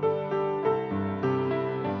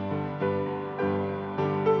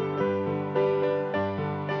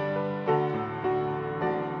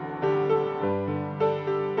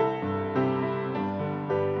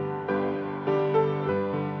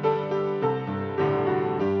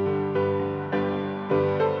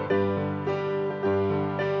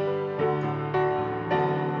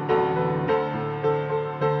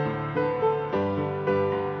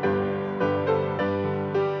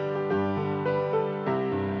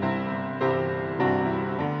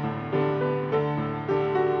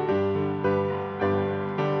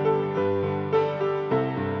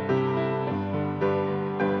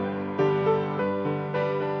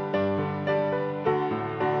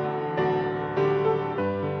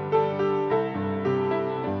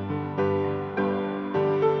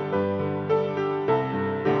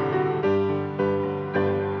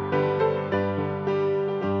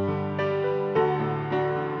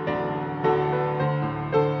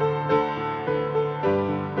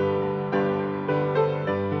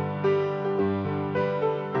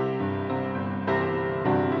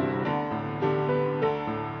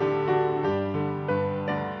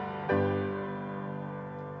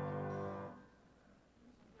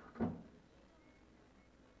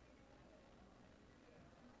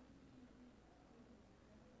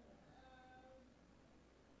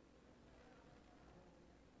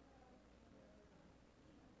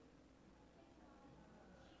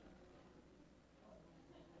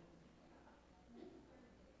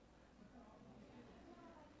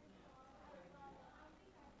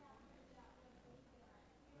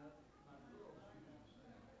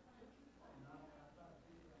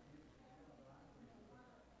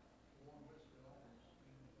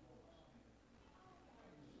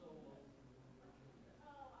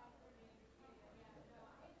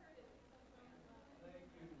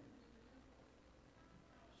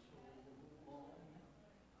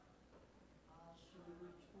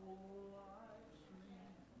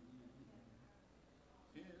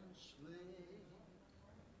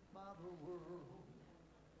 world.